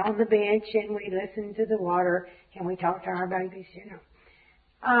and on the bench and we listen to the water and we talk to our babies, you know.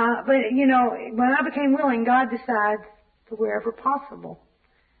 But, you know, when I became willing, God decides to wherever possible.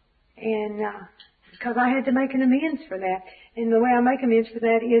 And because I had to make an amends for that. And the way I make amends for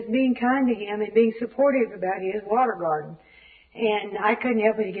that is being kind to him and being supportive about his water garden. And I couldn't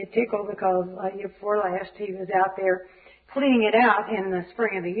help but to get tickled because year before last he was out there cleaning it out in the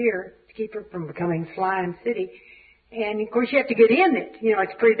spring of the year, to keep her from becoming slime city. And of course you have to get in it. You know,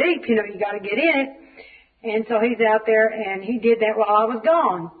 it's pretty deep. You know, you got to get in it. And so he's out there, and he did that while I was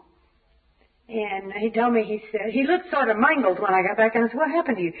gone. And he told me, he said, he looked sort of mangled when I got back, and I said, what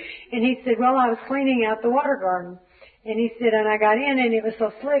happened to you? And he said, well, I was cleaning out the water garden. And he said, and I got in, and it was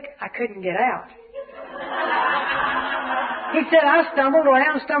so slick, I couldn't get out. He said, I stumbled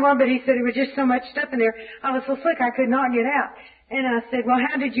around, but he said it was just so much stuff in there. I was so slick I could not get out. And I said, well,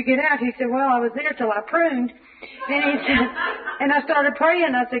 how did you get out? He said, well, I was there till I pruned. And he said, and I started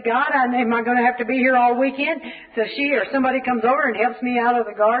praying. I said, God, am I going to have to be here all weekend? So she or somebody comes over and helps me out of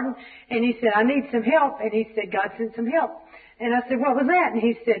the garden. And he said, I need some help. And he said, God sent some help. And I said, what was that? And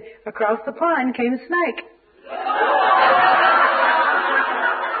he said, across the pond came a snake.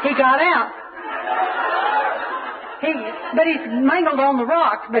 He got out. But he's mangled on the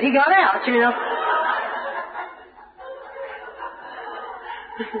rocks, but he got out, you know.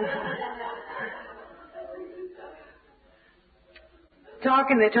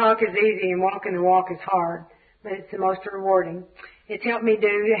 Talking the talk is easy and walking the walk is hard, but it's the most rewarding. It's helped me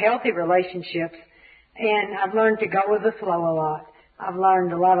do healthy relationships, and I've learned to go with the flow a lot. I've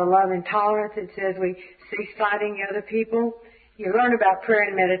learned a lot of love and tolerance. It says we cease fighting other people. You learn about prayer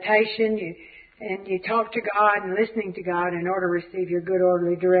and meditation. You talk to God and listening to God in order to receive your good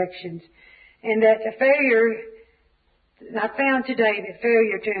orderly directions. And that the failure, I found today that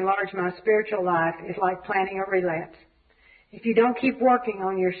failure to enlarge my spiritual life is like planning a relapse. If you don't keep working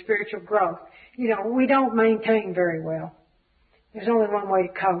on your spiritual growth, you know, we don't maintain very well. There's only one way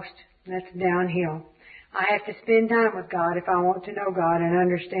to coast, and that's downhill. I have to spend time with God if I want to know God and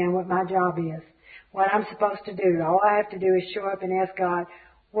understand what my job is, what I'm supposed to do. All I have to do is show up and ask God,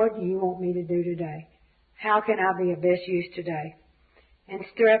 what do you want me to do today? How can I be of best use today? And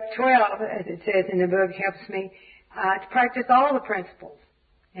step 12, as it says in the book, helps me to practice all the principles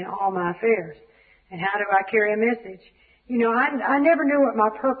in all my affairs. And how do I carry a message? You know, I never knew what my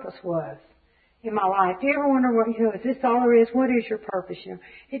purpose was in my life. Do you ever wonder, what, you know, is this all there is? What is your purpose? You know,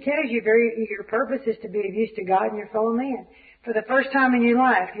 it tells you your purpose is to be of use to God and your fellow man. For the first time in your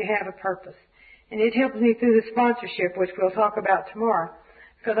life, you have a purpose. And it helps me through the sponsorship, which we'll talk about tomorrow.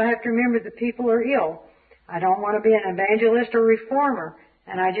 Because I have to remember that people are ill. I don't want to be an evangelist or reformer.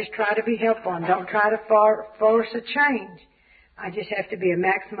 And I just try to be helpful and don't try to force a change. I just have to be a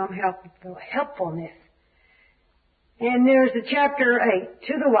maximum helpfulness. And there's a chapter 8,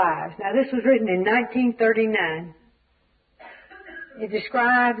 To the Wise. Now this was written in 1939. It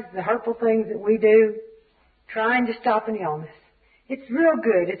describes the hurtful things that we do trying to stop an illness. It's real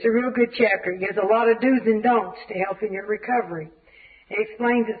good. It's a real good chapter. It gives a lot of do's and don'ts to help in your recovery. It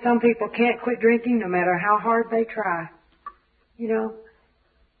explains that some people can't quit drinking no matter how hard they try. You know?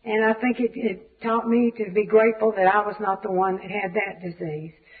 And I think it taught me to be grateful that I was not the one that had that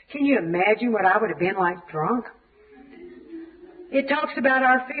disease. Can you imagine what I would have been like drunk? It talks about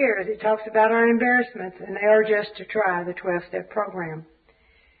our fears. It talks about our embarrassments, and they urge us to try the 12-step program.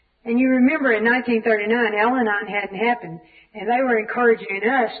 And you remember in 1939, Al-Anon hadn't happened, and they were encouraging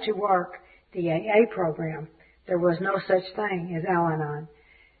us to work the AA program. There was no such thing as Al-Anon.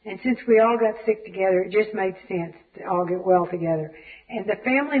 And since we all got sick together, it just made sense to all get well together. And the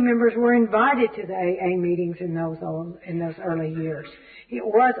family members were invited to the AA meetings in those early years. It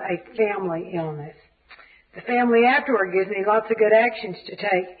was a family illness. The family afterward gives me lots of good actions to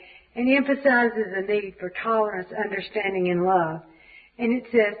take and emphasizes the need for tolerance, understanding, and love. And it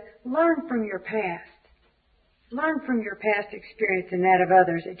says, learn from your past. Learn from your past experience and that of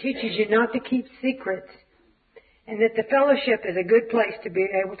others. It teaches you not to keep secrets, and that the fellowship is a good place to be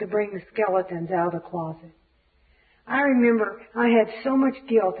able to bring the skeletons out of the closet. I remember I had so much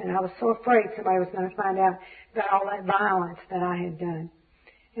guilt, and I was so afraid somebody was going to find out about all that violence that I had done.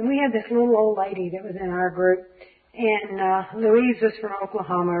 And we had this little old lady that was in our group, and Louise was from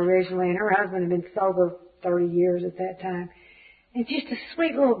Oklahoma originally, and her husband had been sober 30 years at that time. And just a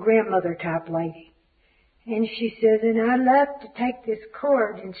sweet little grandmother type lady. And she says, and I love to take this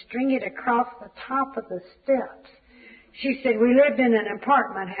cord and string it across the top of the steps. She said, we lived in an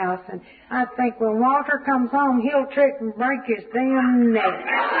apartment house, and I think when Walter comes home, he'll trip and break his damn neck.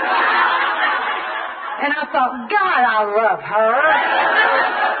 And I thought, God, I love her.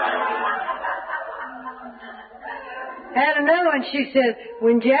 And another one, she said,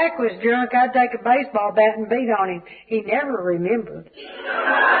 when Jack was drunk, I'd take a baseball bat and beat on him. He never remembered.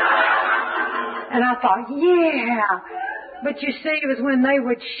 And I thought, yeah. But you see, it was when they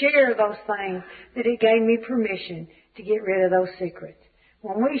would share those things that it gave me permission to get rid of those secrets.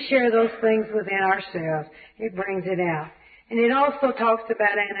 When we share those things within ourselves, it brings it out. And it also talks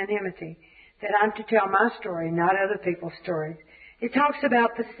about anonymity, that I'm to tell my story, not other people's stories. It talks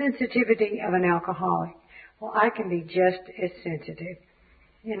about the sensitivity of an alcoholic. Well, I can be just as sensitive,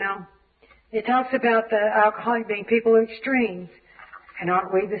 you know. It talks about the alcoholic being people of extremes. And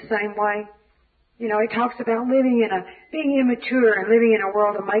aren't we the same way? You know, it talks about being immature and living in a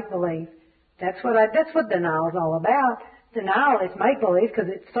world of make-believe. That's what denial is all about. Denial is make-believe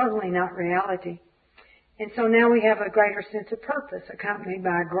because it's certainly not reality. And so now we have a greater sense of purpose accompanied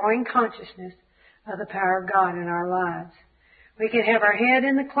by a growing consciousness of the power of God in our lives. We can have our head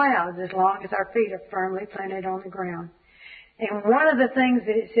in the clouds as long as our feet are firmly planted on the ground. And one of the things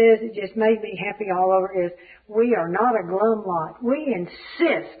that it says that just made me happy all over is we are not a glum lot. We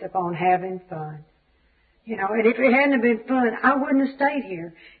insist upon having fun. You know, and if it hadn't been fun, I wouldn't have stayed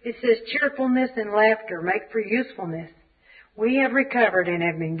here. It says cheerfulness and laughter make for usefulness. We have recovered and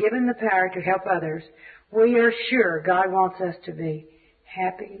have been given the power to help others. We are sure God wants us to be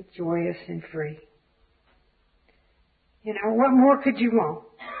happy, joyous, and free. You know, what more could you want?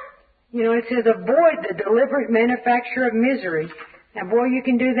 You know, it says avoid the deliberate manufacture of misery. Now, boy, you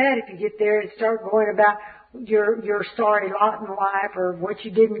can do that if you get there and start going about your sorry lot in life or what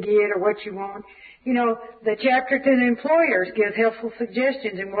you didn't get or what you want. You know, the chapter to the employers gives helpful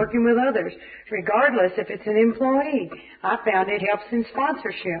suggestions in working with others, regardless if it's an employee. I found it helps in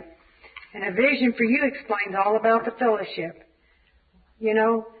sponsorship. And A Vision for You explains all about the fellowship. You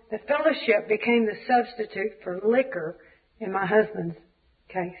know, the fellowship became the substitute for liquor in my husband's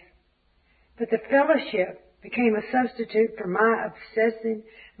case. But the fellowship became a substitute for my obsessing,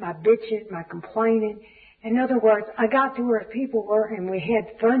 my bitching, my complaining. In other words, I got to where people were and we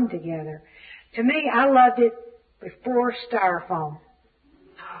had fun together. To me, I loved it before Styrofoam.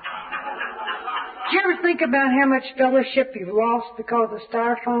 Did you ever think about how much fellowship you've lost because of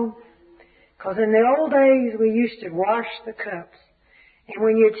Styrofoam? Because in the old days, we used to wash the cups. And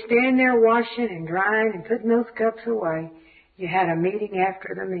when you'd stand there washing and drying and putting those cups away, you had a meeting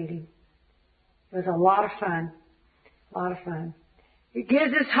after the meeting. It was a lot of fun. A lot of fun. It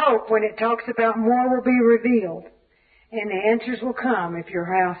gives us hope when it talks about more will be revealed. And the answers will come if your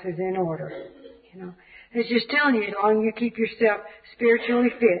house is in order. You know, it's just telling you, as long as you keep yourself spiritually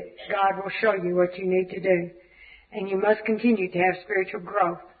fit, God will show you what you need to do. And you must continue to have spiritual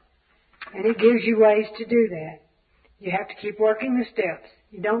growth. And it gives you ways to do that. You have to keep working the steps.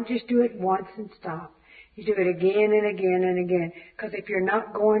 You don't just do it once and stop. You do it again and again and again. Because if you're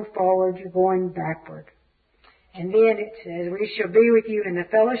not going forward, you're going backward. And then it says, we shall be with you in the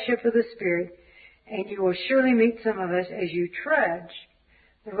fellowship of the Spirit, and you will surely meet some of us as you trudge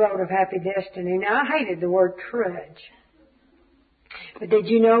the road of happy destiny. Now, I hated the word trudge. But did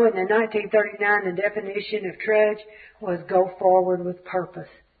you know in the 1939 the definition of trudge was go forward with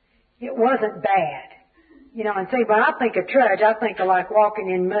purpose? It wasn't bad. You know, and see, when I think of trudge, I think of like walking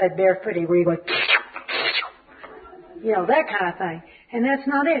in mud barefooted where you go, you know, that kind of thing. And that's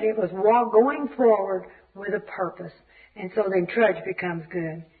not it. It was going forward with a purpose. And so then trudge becomes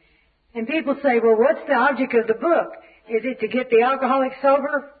good. And people say, well, what's the object of the book? Is it to get the alcoholic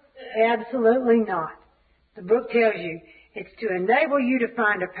sober? Absolutely not. The book tells you it's to enable you to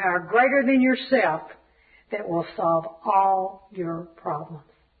find a power greater than yourself that will solve all your problems.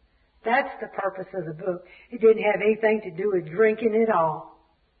 That's the purpose of the book. It didn't have anything to do with drinking at all.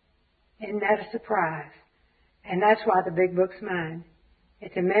 Isn't that a surprise? And that's why the big book's mine.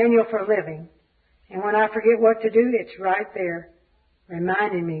 It's a manual for living. And when I forget what to do, it's right there,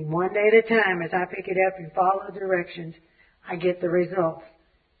 reminding me one day at a time as I pick it up and follow the directions, I get the results.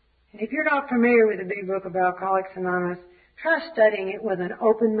 And if you're not familiar with the big book of Alcoholics Anonymous, try studying it with an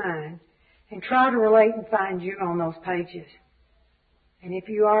open mind and try to relate and find you on those pages. And if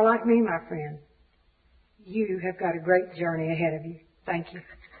you are like me, my friend, you have got a great journey ahead of you. Thank you.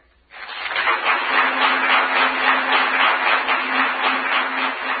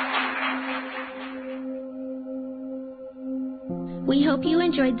 We hope you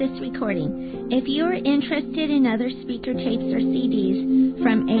enjoyed this recording. If you are interested in other speaker tapes or CDs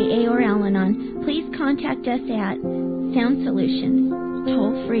from AA or Al-Anon, please contact us at Sound Solutions,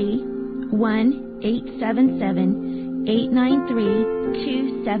 toll free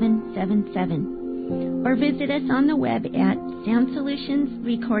 1-877-893-2777, or visit us on the web at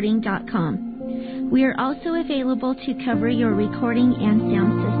soundsolutionsrecording.com. We are also available to cover your recording and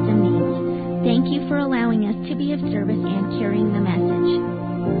sound system needs. Thank you for allowing us to be of service and carrying the message.